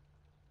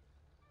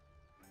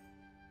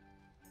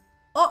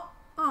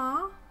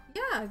 Oh,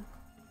 yeah.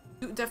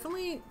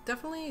 Definitely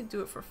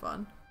do it for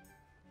fun.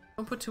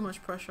 Don't put too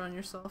much pressure on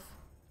yourself.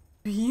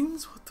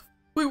 Beans? What the?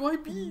 Wait, why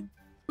beans?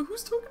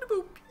 Who's talking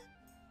about beans?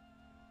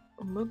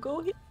 I'm gonna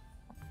go here.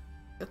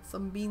 Get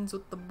some beans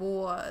with the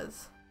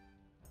boys.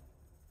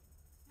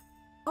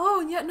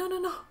 Oh yeah, no.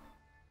 No,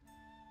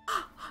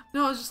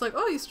 I was just like,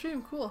 oh, you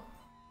stream, cool.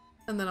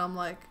 And then I'm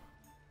like,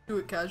 do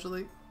it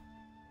casually.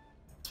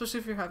 Especially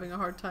if you're having a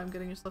hard time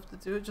getting yourself to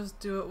do it, just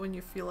do it when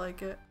you feel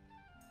like it.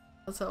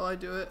 That's how I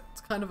do it.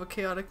 It's kind of a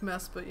chaotic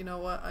mess, but you know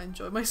what? I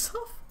enjoy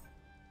myself.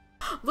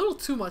 A little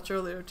too much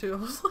earlier too. I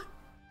was like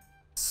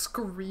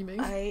screaming.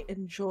 I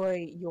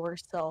enjoy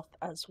yourself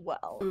as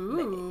well.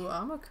 Ooh,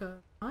 Amaka.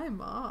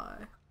 My.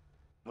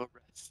 Go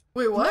rest.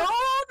 Wait, what? No, not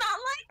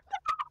like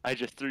that. I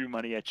just threw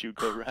money at you.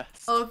 Go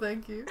rest. Oh,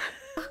 thank you.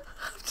 I'm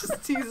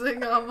just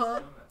teasing,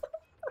 Amma.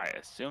 I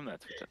assume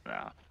that's what's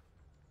enough.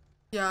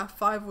 Yeah,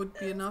 5 would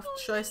be enough.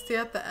 Should I stay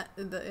at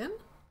the inn?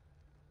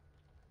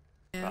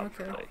 Yeah,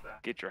 okay. Probably.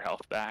 Get your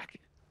health back.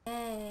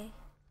 Hey.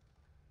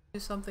 Do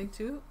something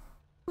too.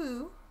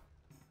 Ooh.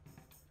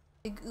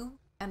 Big ooh.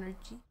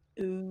 energy.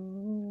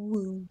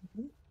 Ooh.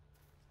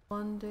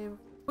 One day.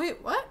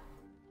 Wait, what?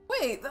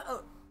 Wait,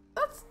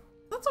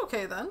 that's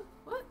okay then.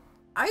 What?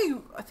 I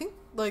think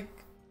like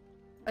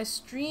I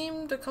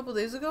streamed a couple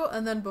days ago,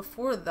 and then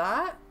before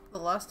that, the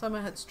last time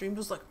I had streamed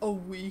was like a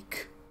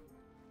week.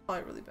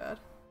 Probably really bad.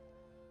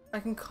 I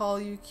can call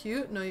you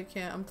cute. No, you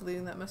can't. I'm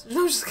deleting that message.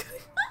 No, I'm just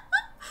kidding.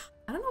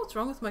 I don't know what's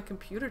wrong with my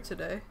computer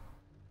today,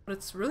 but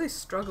it's really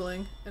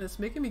struggling, and it's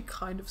making me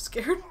kind of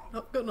scared.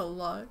 Not gonna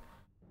lie.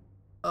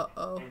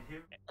 Uh-oh.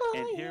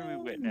 And here we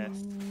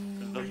witnessed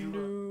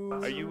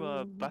are you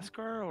a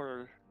busker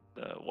or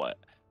the what?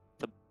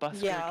 The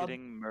busker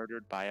getting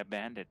murdered by a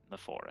bandit in the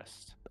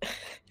forest.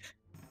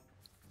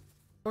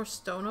 Or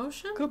Stone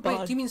Ocean? Goodbye.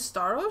 Wait, do you mean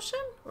Star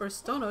Ocean? Or is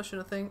Stone Ocean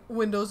a thing?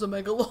 Windows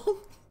Omega long.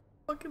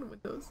 Fucking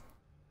Windows.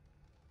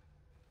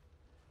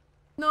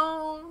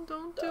 No,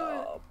 don't do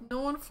it.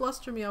 No one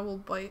fluster me, I will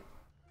bite.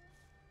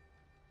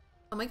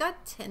 Oh my god,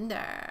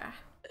 Tinder.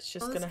 It's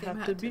just gonna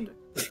have to be.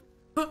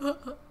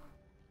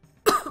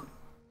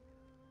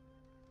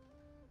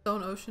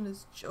 Stone Ocean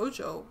is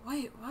JoJo.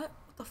 Wait, what?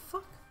 What the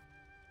fuck?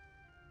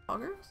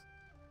 Poggers?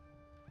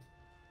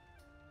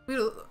 Wait,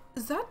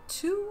 is that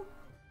two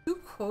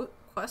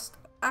quest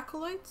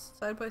acolytes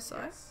side by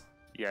side?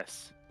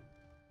 Yes.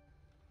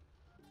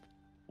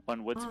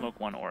 One Woodsmoke,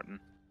 one Orton.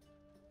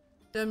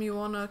 Dem, you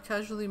wanna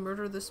casually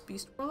murder this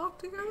beast warlock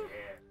together?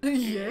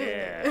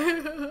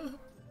 Yeah.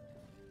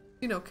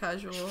 You know,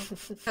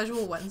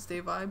 casual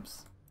Wednesday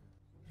vibes.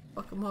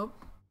 Fuck 'em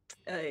up.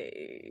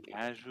 Hey.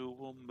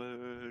 Casual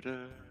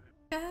murder.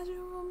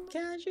 Casual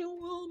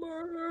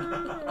murder.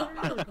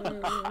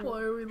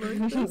 Why are we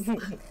like this?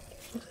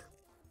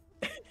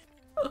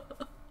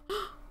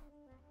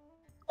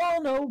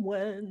 On a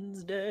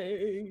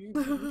Wednesday.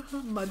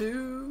 My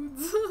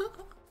dudes.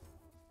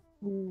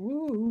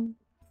 Woo.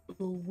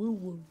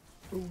 Woo.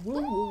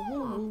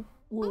 Woo.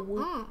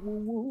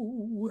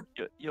 Woo.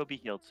 You'll be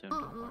healed soon,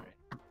 don't worry.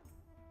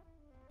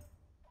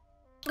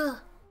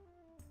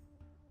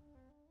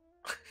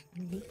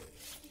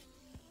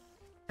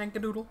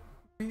 Tankadoodle.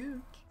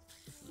 Bitch.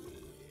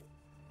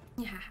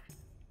 Yeah.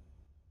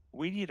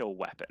 We need a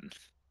weapon.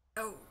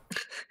 Oh.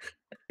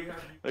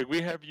 Like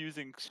we have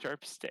using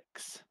sharp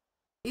sticks.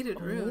 Hated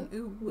rune.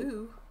 Ooh,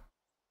 woo.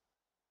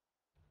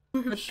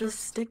 But the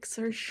sticks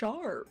are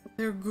sharp.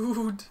 They're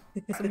good.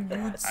 Some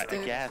good I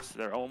sticks. guess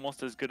they're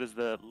almost as good as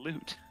the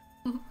loot.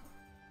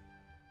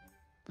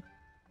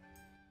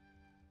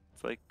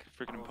 It's like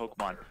freaking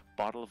Pokemon.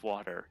 Bottle of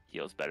water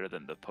heals better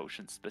than the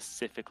potion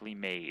specifically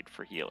made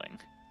for healing.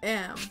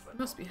 Damn, you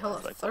must be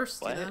hella Like,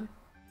 thirsty what? then.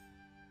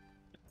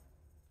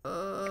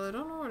 I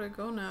don't know where to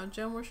go now.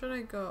 Jem, where should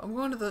I go? I'm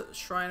going to the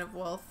Shrine of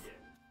Wealth.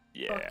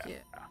 Yeah. Fuck yeah.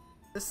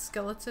 The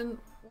skeleton.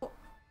 What?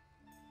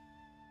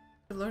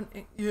 I learn.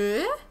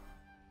 Yeah?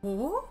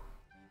 What?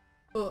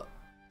 Well,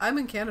 I'm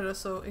in Canada,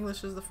 so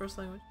English is the first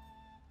language.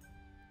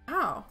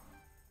 Wow.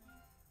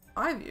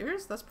 5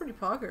 years? That's pretty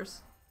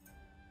poggers.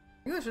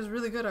 English is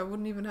really good. I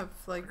wouldn't even have,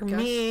 like, For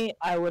guessed me,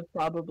 I would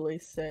probably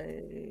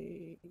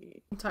say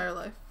entire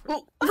life.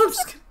 Oh. I'm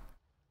just kidding.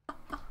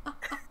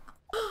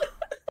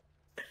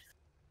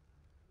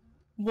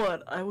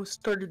 what? I was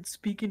started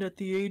speaking at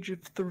the age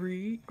of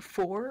 3,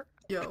 4.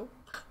 Yo.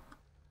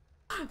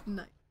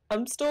 Nice.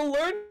 I'm still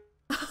learning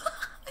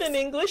in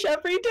English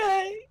every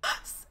day.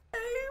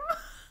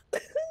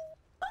 Same.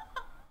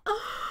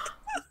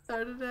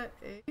 Started at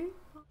 8.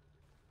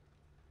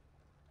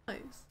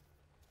 Nice.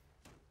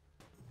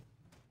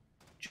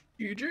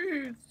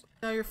 GG's.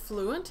 Now you're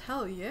fluent?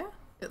 Hell yeah.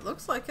 It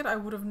looks like it. I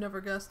would have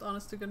never guessed,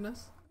 honest to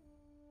goodness.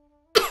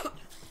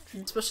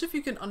 Especially if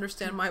you can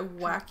understand my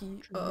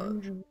wacky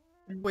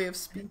way of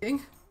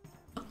speaking.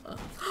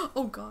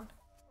 Oh god.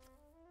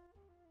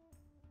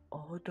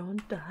 Oh,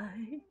 don't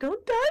die.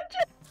 Don't die.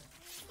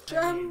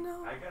 Jem,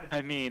 no.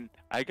 I mean,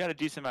 I got a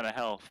decent amount of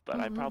health, but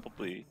I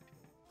probably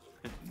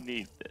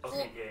need this.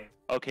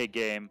 Okay,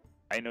 game.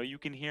 I know you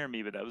can hear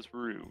me, but that was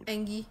rude.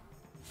 Angie.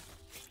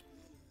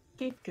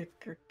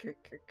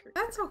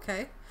 That's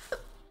okay. I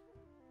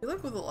feel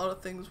like with a lot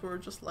of things, we're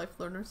just life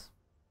learners.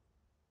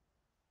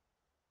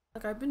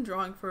 Like, I've been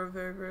drawing for a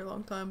very, very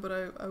long time, but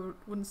I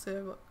wouldn't say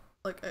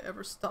I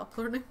ever stopped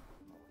learning.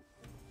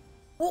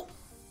 Oh!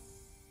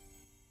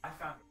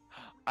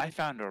 I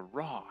found a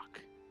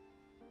rock.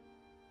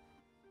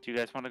 Do you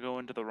guys want to go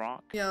into the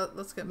rock? Yeah,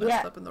 let's get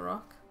messed up in the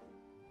rock.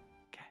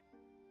 Okay.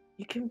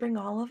 You can bring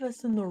all of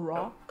us in the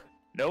rock?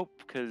 Nope,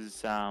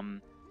 because,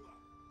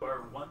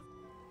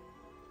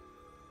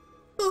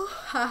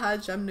 Haha,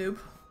 Gem noob.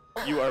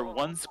 you are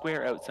one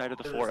square outside of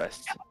the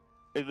forest.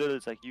 It literally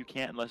is like you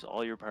can't unless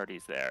all your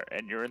party's there,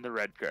 and you're in the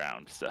red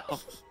ground, so.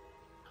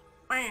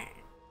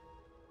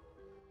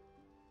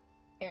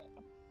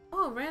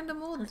 Oh,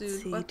 random old Let's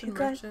dude. see, Weapon do you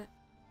guys- merchant.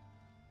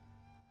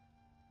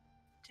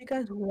 Do you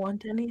guys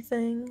want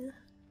anything?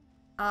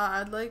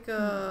 I'd like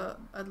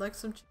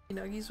some chicken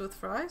nuggies with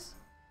fries.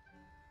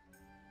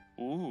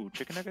 Ooh,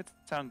 chicken nuggets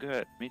sound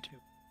good. Me too.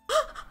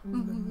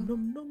 Nom,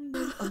 nom, nom,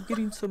 nom. I'm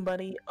getting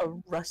somebody a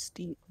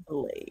rusty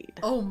blade.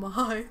 Oh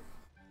my.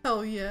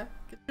 Hell yeah.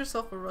 Get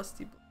yourself a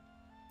rusty blade.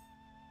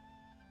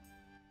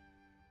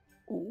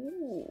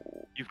 Ooh.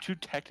 You two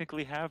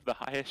technically have the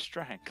highest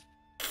strength.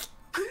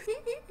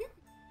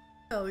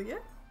 Hell yeah.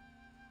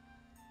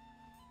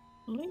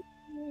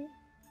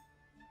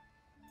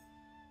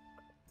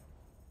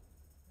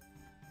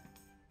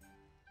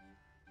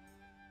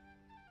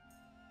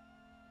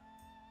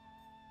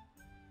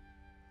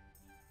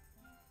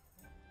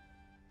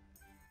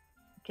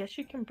 Guess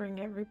you can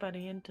bring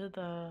everybody into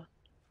the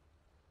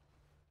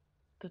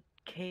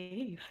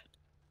cave.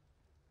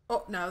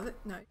 Oh, no.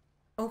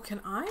 Oh, can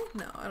I?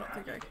 No, I don't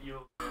think I can.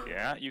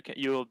 Yeah, you can.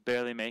 You'll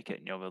barely make it,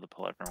 and you'll be able to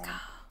pull everyone.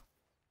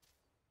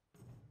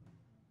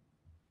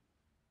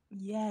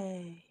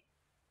 Yay.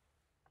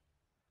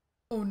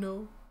 Oh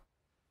no.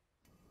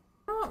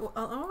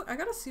 Oh, I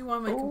gotta see why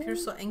my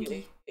computer's so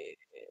anky.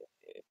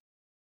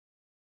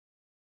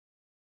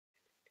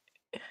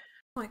 Oh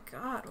my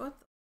god, what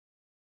the...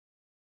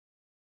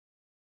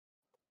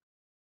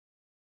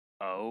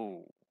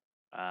 Oh,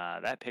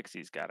 that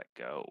pixie's gotta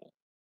go.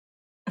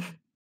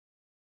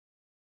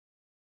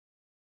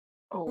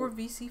 Or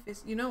VC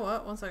face. You know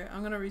what? One second.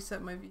 I'm gonna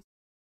reset my VC.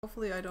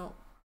 Hopefully I don't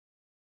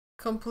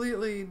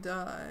completely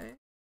die.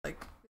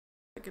 Like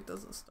it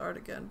doesn't start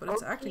again, but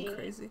it's acting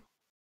crazy.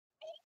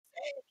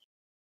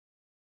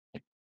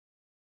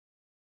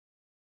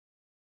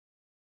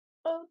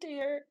 Oh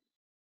dear.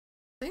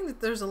 I think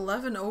that there's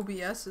 11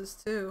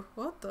 OBSs too.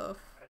 What the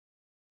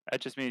That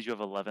just means you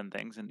have 11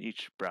 things, and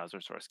each browser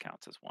source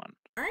counts as one.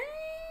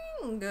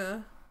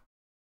 Okay.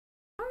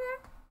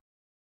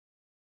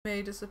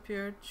 May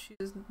disappeared. She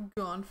is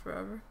gone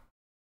forever.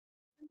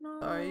 No.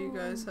 Sorry, you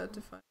guys had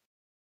to find.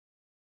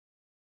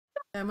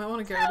 Yeah, I might want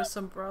to get rid of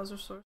some browser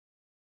source.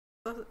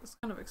 It's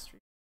kind of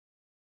extreme.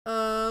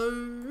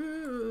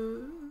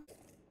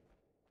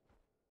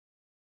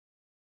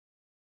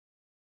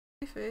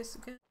 Face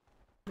again,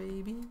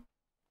 baby. You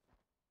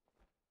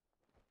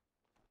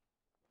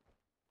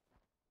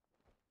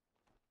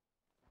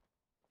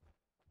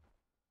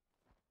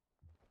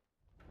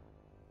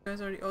guys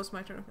already. Oh, it's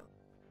my turn. Okay.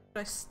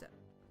 Should I step?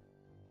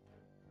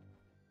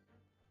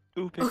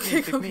 Ooh,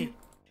 pick me.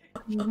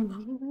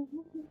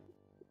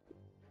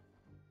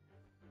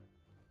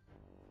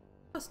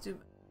 Let's do it.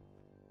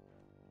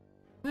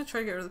 I'm gonna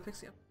try to get rid of the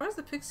pixie. I'm surprised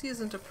the pixie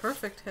isn't a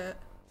perfect hit.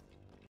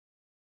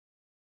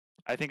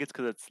 I think it's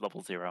because it's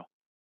level 0.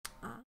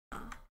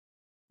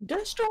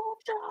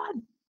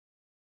 Destruction!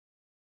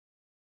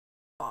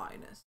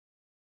 Finest.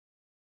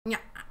 Yeah.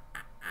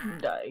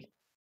 Die.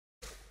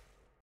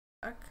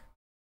 Back.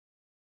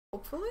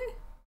 Hopefully?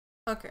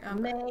 Okay,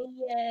 I'm back.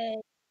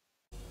 Yay!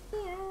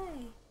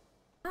 Yay!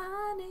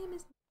 My name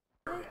is...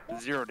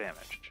 0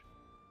 damage.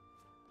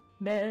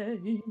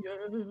 Mayday.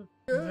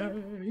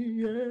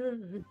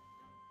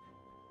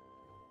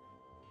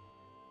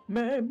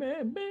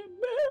 Mayday.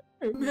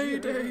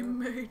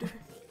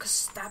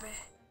 Stab it.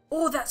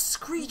 Oh, that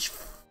screech.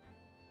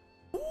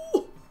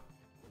 Ooh.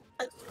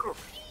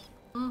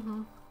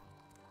 Mm-hmm.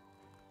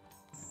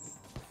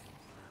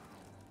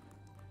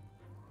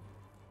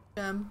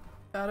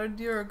 Bad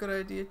idea or a good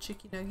idea?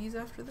 Chicky nuggies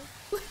after this?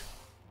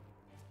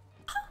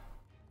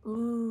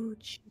 Ooh,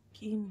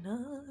 chicky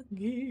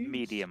nuggies.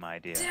 Medium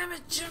idea. Damn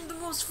it, Jim, the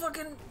most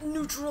fucking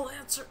neutral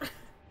answer.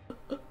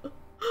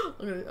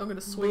 I'm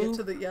gonna swing it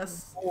to the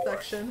yes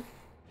section.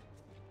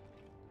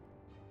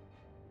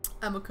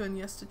 Amakun,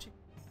 yes to chicken.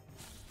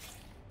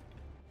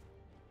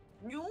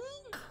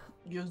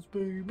 Yes,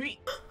 baby.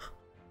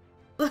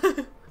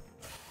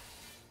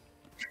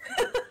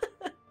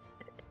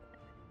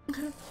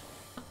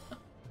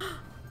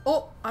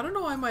 Oh, I don't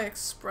know why my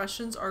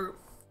expressions are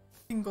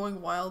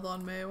going wild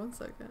on May. 1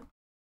 second.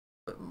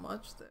 But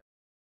much there.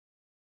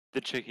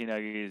 The chicken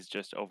nuggies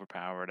just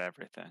overpowered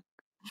everything.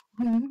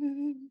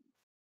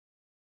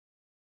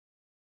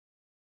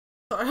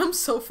 Sorry, I'm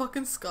so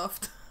fucking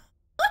scuffed.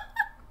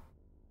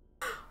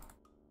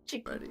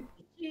 Ready.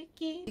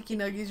 Chicky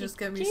nuggies just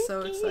get me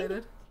so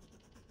excited.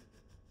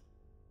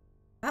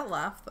 That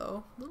laugh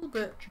though, a little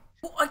bit.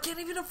 Oh, I can't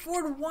even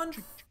afford one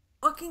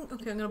fucking.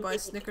 Okay, I'm gonna buy a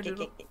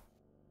snickerdoodle.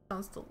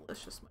 Sounds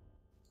delicious.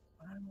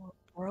 I'm a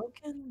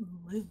broken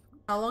loop.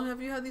 How long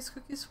have you had these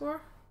cookies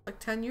for? Like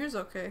 10 years?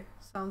 Okay.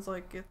 Sounds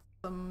like it's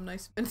some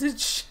nice vintage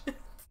shit.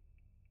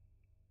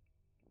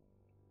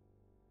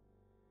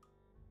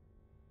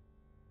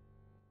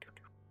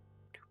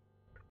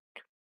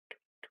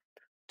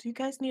 Do you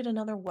guys need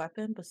another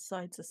weapon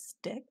besides a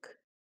stick?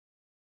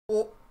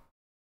 Oh.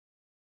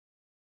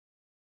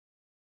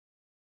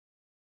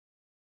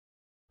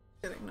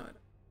 Kidding, no, I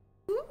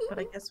don't. But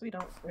I guess we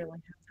don't really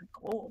have the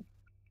gold.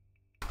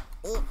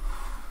 Oh.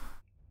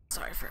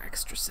 Sorry for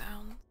extra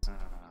sound. No,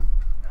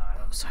 I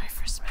don't. Sorry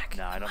for smacking.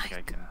 No, I don't think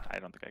I can. I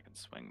don't think I can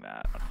swing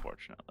that.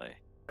 Unfortunately,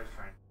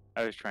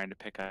 I was trying to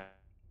pick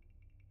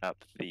up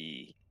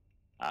the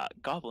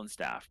goblin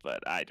staff,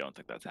 but I don't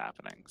think that's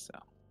happening. So.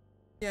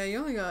 Yeah, you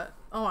only got.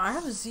 Oh, I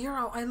have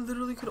 0. I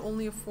literally could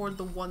only afford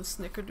the one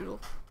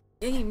snickerdoodle.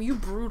 Game, you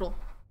brutal.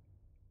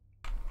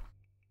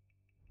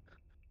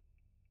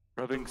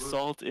 Rubbing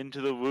salt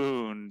into the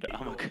wound.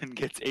 Amakun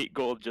gets 8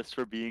 gold just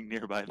for being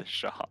nearby the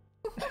shop.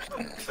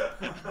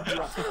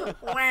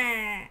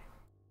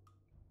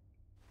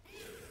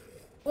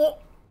 Oh!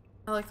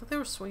 I like that they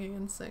were swinging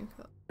in sync.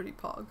 That's pretty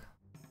pog.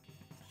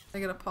 I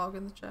get a pog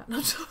in the chat.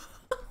 No,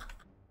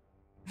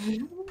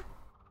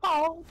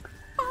 Oh,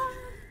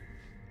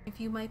 if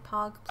you my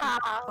pog, please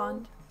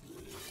respond.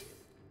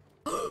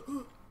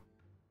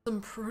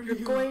 Some pretty. you're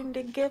going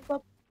to give a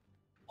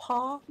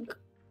pog?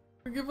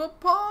 Give a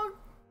pog!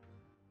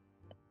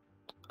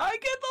 I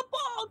give a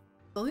pog!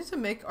 They'll need to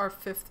make our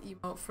 5th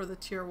emote for the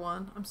tier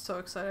 1. I'm so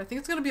excited. I think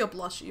it's gonna be a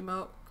blush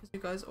emote, because you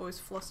guys always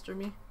fluster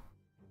me.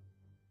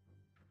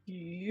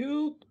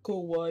 You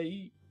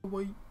kawaii.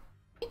 Wait.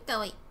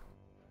 Wait.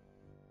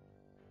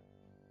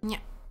 Yeah.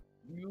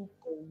 You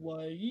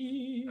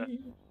kawaii.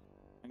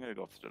 I'm gonna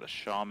go for the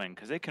shaman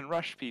because they can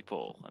rush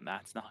people, and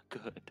that's not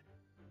good.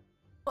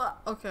 Well,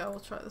 okay, I will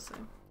try the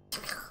same.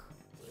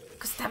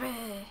 Kustabe!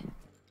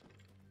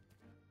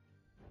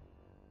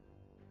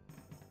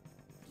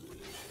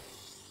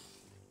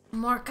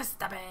 More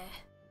kustabe!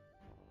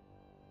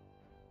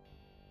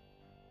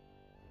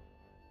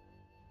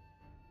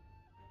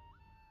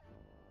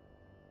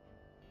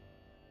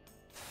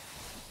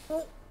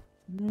 Oh.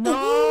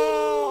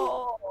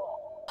 No!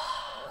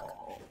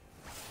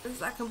 The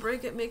second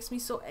break, it makes me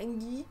so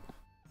angry.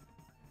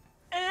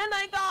 And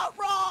I got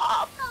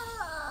robbed!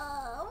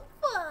 Oh,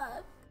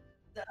 fuck.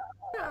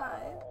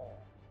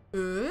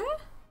 Tried.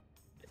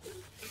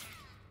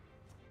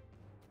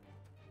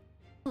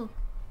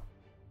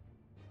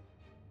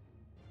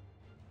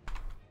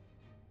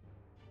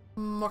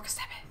 More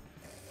kustabe.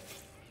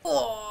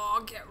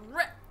 Oh, get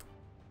ripped.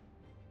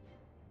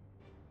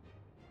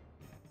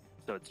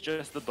 So it's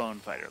just the bone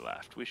fighter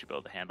left. We should be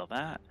able to handle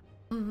that.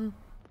 Mm-hmm.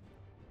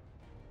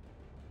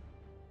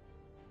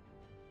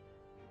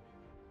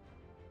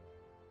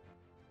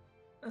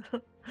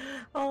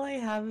 All I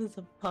have is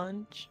a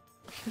punch.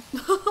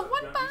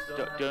 What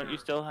the? Don't you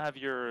still have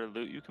your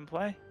loot you can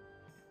play?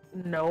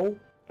 No.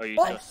 Oh, you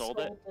What? just sold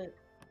it?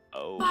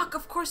 Oh. Fuck,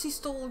 of course he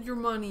stole your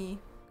money.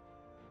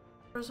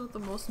 Where's with the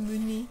most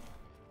money?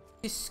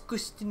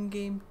 Disgusting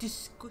game.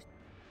 Disgusting.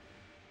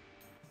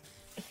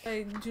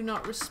 I do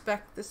not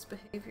respect this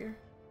behavior.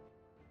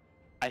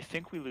 I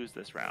think we lose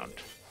this round.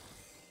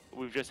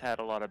 We've just had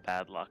a lot of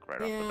bad luck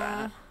right off the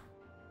bat.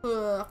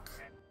 Fuck.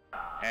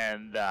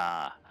 And,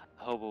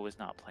 Hobo is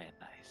not playing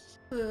nice.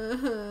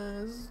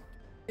 This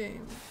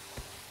game.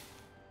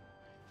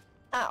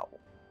 Ow.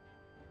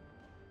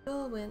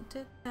 Bill went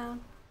to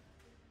town.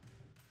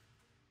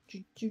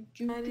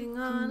 Riding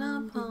on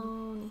a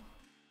pony.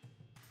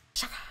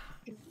 Shaka.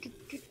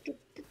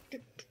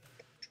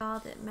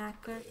 Called it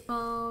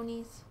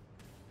macaronies.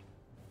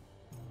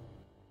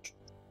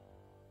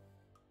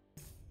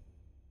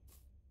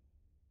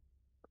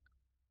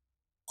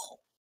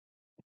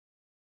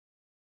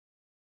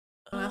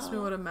 Don't ask me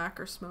what a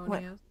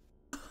macarsmony is.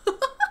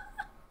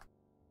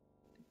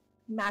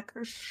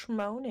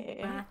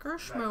 Macaroni.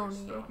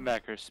 Macarsmony.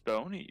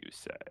 Macarspony, you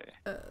say?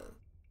 Let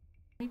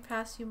me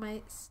pass you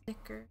my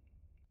Snicker.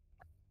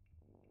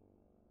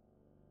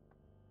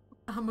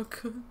 I'm a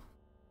coon.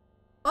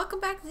 Welcome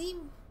back,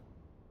 Zim.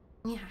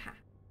 Yeah.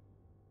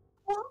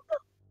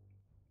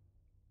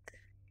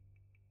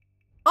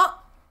 Oh!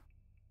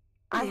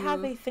 I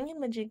have a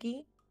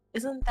thingamajiggy.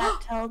 Isn't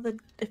that tell the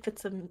if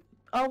it's a?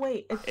 Oh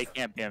wait, it's It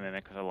can't be a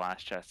mimic with the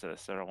last chest of the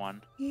sort of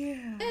one.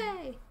 yeah.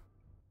 Hey!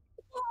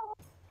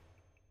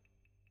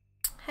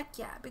 Heck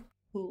yeah, big.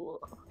 Cool.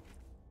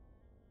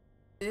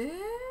 Eh?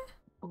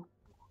 Ooh.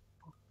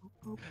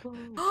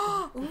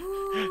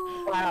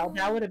 Ooh. Wow,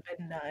 that would have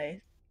been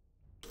nice.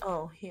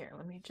 Oh, here,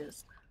 let me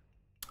just.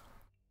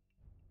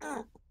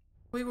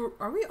 Wait,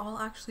 are we all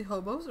actually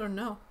hobos or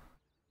no?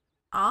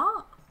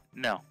 Ah.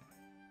 No.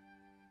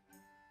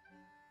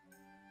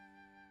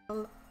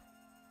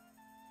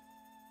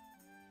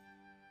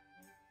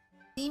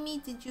 Demi,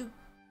 did you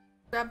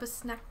grab a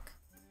snack?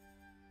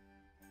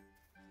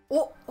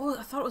 Oh,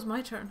 I thought it was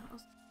my turn. I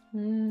was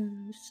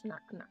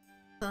Snack.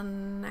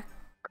 Snack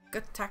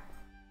attack.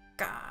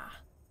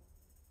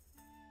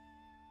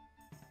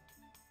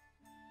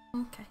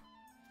 Okay.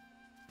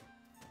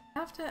 I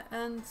have to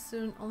end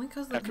soon, only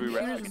because the After we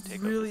rest, we computer's can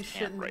take really up this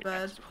shit camp in right bed.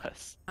 next to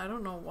us. I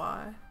don't know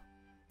why.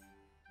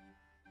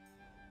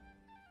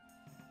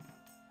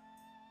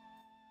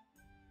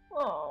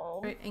 Oh,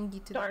 Very angry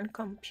today. darn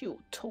computer.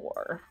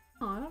 Oh,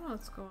 I don't know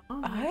what's going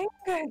on. I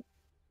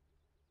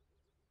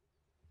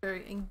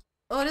Very angry.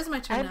 Oh, it is my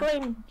turn now.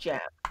 blame Jam.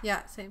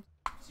 Yeah, same.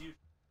 It's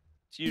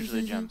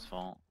usually Gem's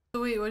fault.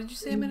 So wait, what did you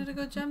say a minute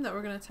ago, Gem? That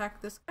we're gonna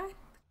attack this guy?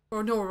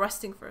 Or no, we're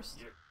resting first.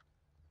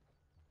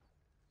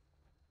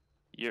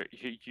 You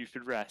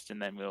should rest,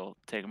 and then we'll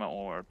take him out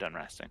when we're done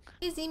resting.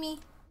 Hey, Zimi.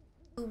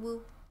 Woo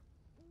woo.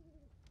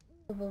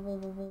 Woo woo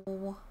woo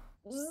woo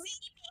woo.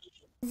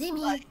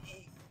 Zimi.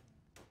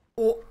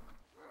 Oh.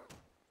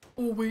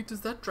 Oh wait,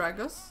 does that drag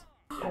us?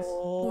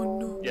 Oh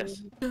no. Yes.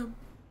 Gem.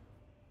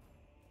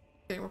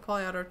 Okay, we're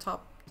probably at our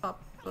top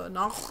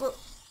no.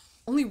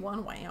 Only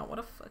one? Wow, what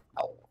a fuck.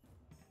 Oh.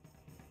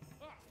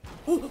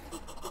 The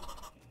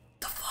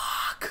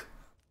fuck?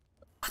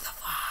 What the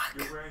fuck?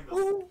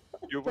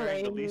 You're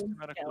wearing the least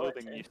amount of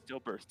clothing, and you still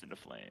burst into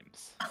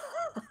flames.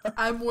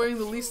 I'm wearing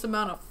the least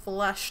amount of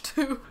flesh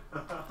too.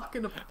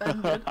 Fucking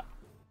offended.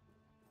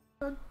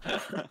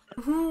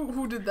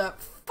 Who did that?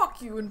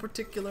 Fuck you in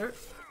particular.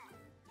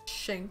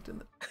 Shanked in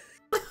the.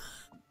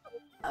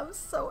 I'm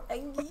so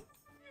angry.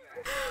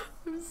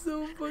 I'm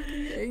so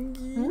fucking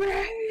angry.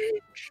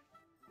 Rage.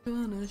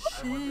 Gonna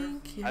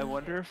shank you. I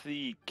wonder if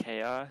the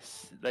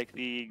chaos, like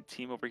the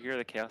team over here,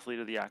 the chaos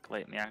leader, the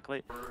acolyte, and the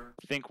acolyte,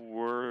 think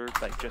we're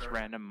like just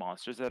random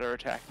monsters that are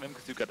attacking them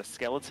because we've got a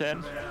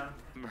skeleton,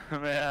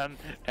 merman,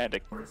 and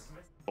a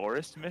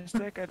forest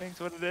mystic. I think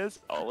is what it is.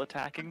 All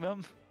attacking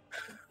them.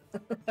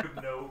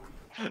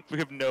 We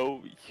have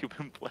no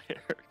human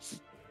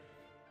players.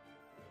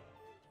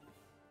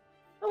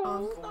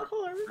 Oh, the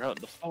horror. We're out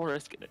in the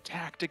forest, getting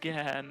attacked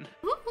again.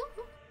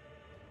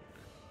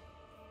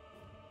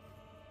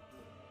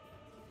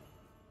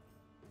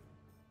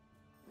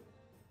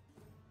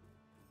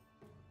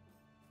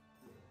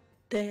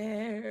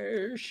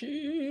 There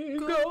she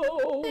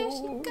goes. There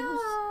she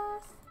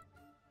goes.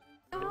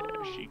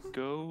 There she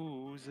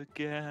goes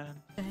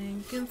again.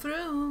 Thinking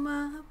through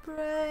my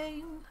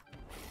brain.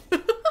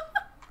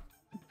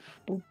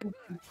 Boop, boop,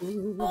 boop,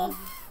 boop. Oh,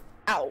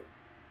 Ow.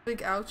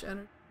 big ouch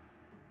energy.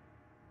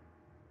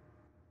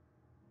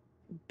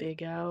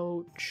 Big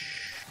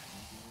ouch.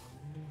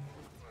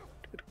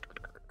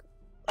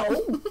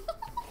 Oh.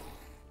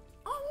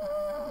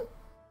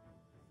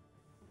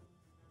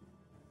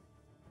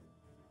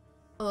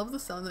 I love the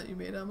sound that you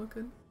made,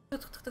 Amakun.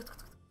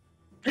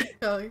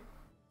 Kelly.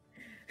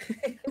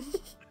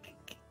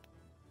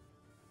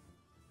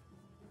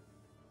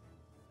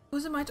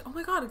 Who's in my oh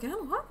my god,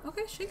 again? What?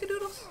 Okay,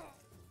 shake-a-doodles.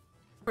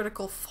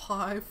 Critical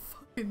 5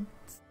 fucking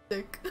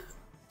stick.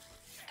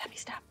 Happy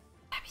stop.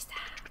 Happy stop.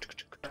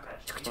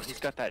 Well, he's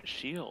got that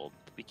shield.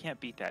 We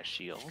can't beat that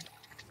shield.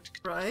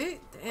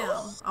 Right?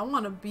 Damn. I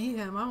want to be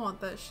him. I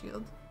want that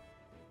shield.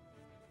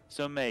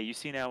 So May, you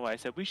see now why I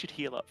said we should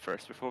heal up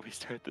first before we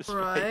start this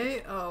fight.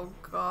 Right? Oh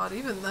god,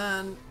 even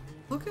then.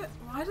 Look at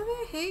why do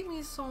they hate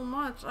me so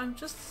much? I'm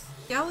just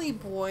Skelly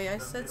boy. I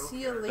said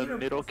see you later. The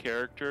middle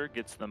character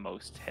gets the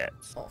most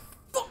hits, Oh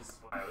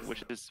fuck.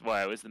 which is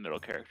why I was the middle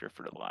character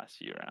for the last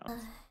few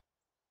rounds.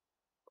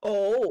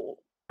 Oh.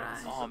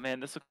 Oh man,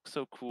 this looks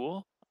so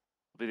cool.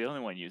 I'll be the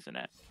only one using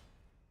it.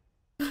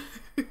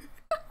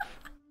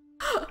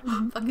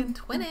 Fucking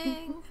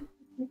twinning.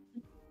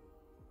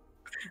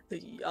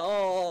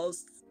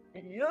 Yes.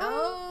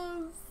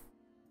 Yes.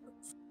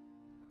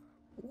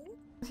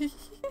 Yes.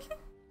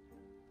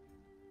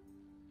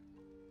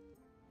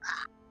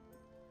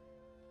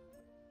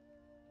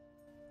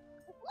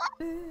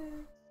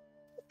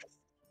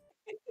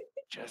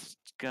 Just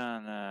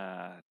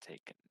gonna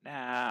take a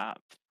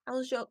nap.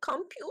 How's your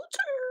computer?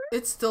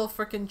 It's still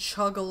freaking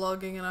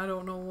chug-a-lugging and I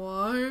don't know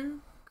why.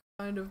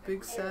 Kind of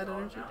big sad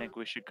energy. I think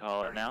we should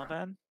call it now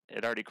then.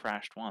 It already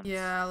crashed once.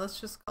 Yeah, let's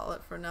just call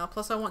it for now.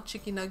 Plus I want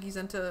Chicky Nuggies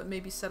and to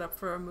maybe set up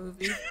for a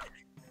movie.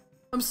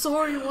 I'm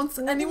sorry, once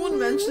anyone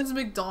mentions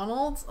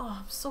McDonald's, oh,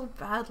 I'm so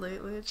bad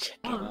lately. It's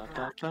fun.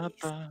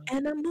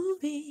 And a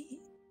movie.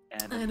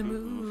 And And a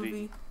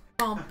movie.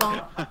 Bum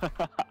bum.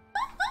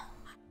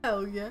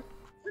 Hell yeah.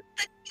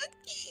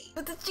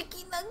 With the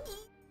Chicky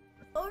Nuggie.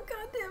 Oh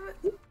god damn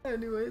it.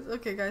 Anyways,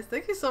 okay guys,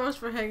 thank you so much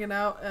for hanging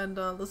out and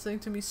listening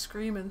to me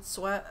scream and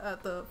sweat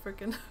at the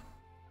freaking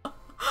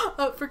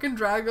freaking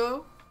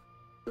Drago.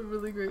 It's a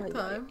really great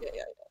time.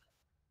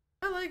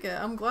 I like it.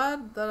 I'm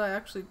glad that I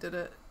actually did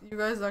it. You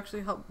guys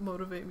actually helped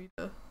motivate me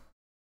to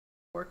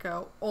work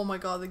out. Oh my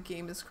god, the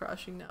game is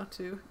crashing now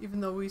too,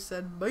 even though we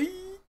said bye.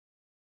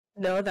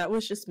 No, that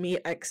was just me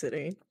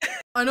exiting.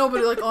 I know,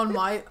 but like on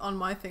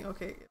my thing.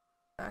 Okay,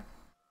 back.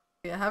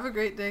 Yeah, have a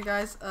great day,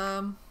 guys.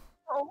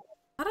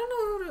 I don't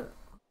know who to.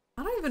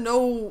 I don't even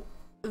know.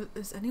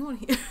 Is anyone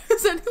here?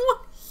 Is anyone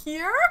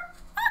here?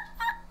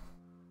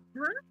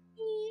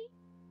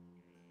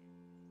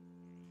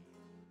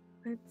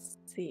 Let's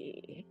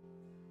see.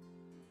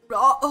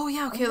 Oh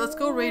yeah. Okay, let's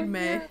go raid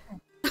May.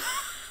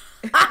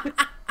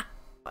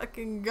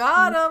 Fucking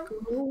got him.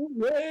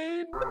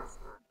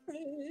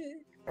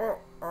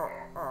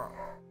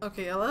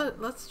 Okay,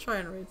 let's try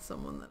and raid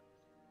someone then.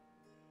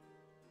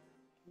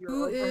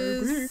 Who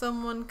is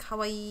someone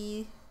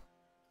kawaii?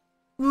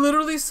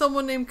 Literally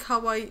someone named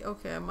Kawaii.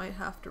 Okay, I might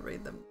have to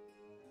raid them.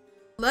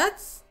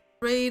 Let's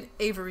raid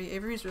Avery.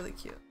 Avery's really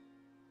cute.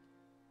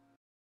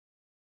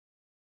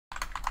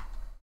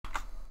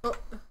 Oh.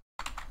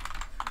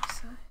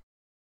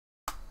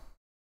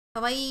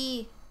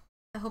 Kawaii.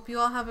 I hope you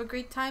all have a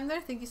great time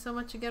there. Thank you so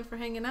much again for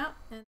hanging out,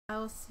 and I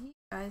will see you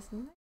guys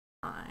next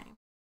time.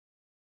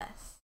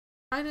 Yes.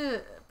 Try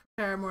to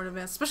prepare more in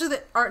advance, especially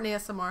the art and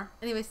ASMR.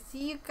 Anyway,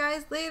 see you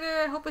guys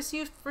later. I hope I see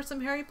you for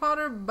some Harry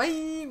Potter.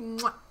 Bye!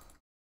 Mwah.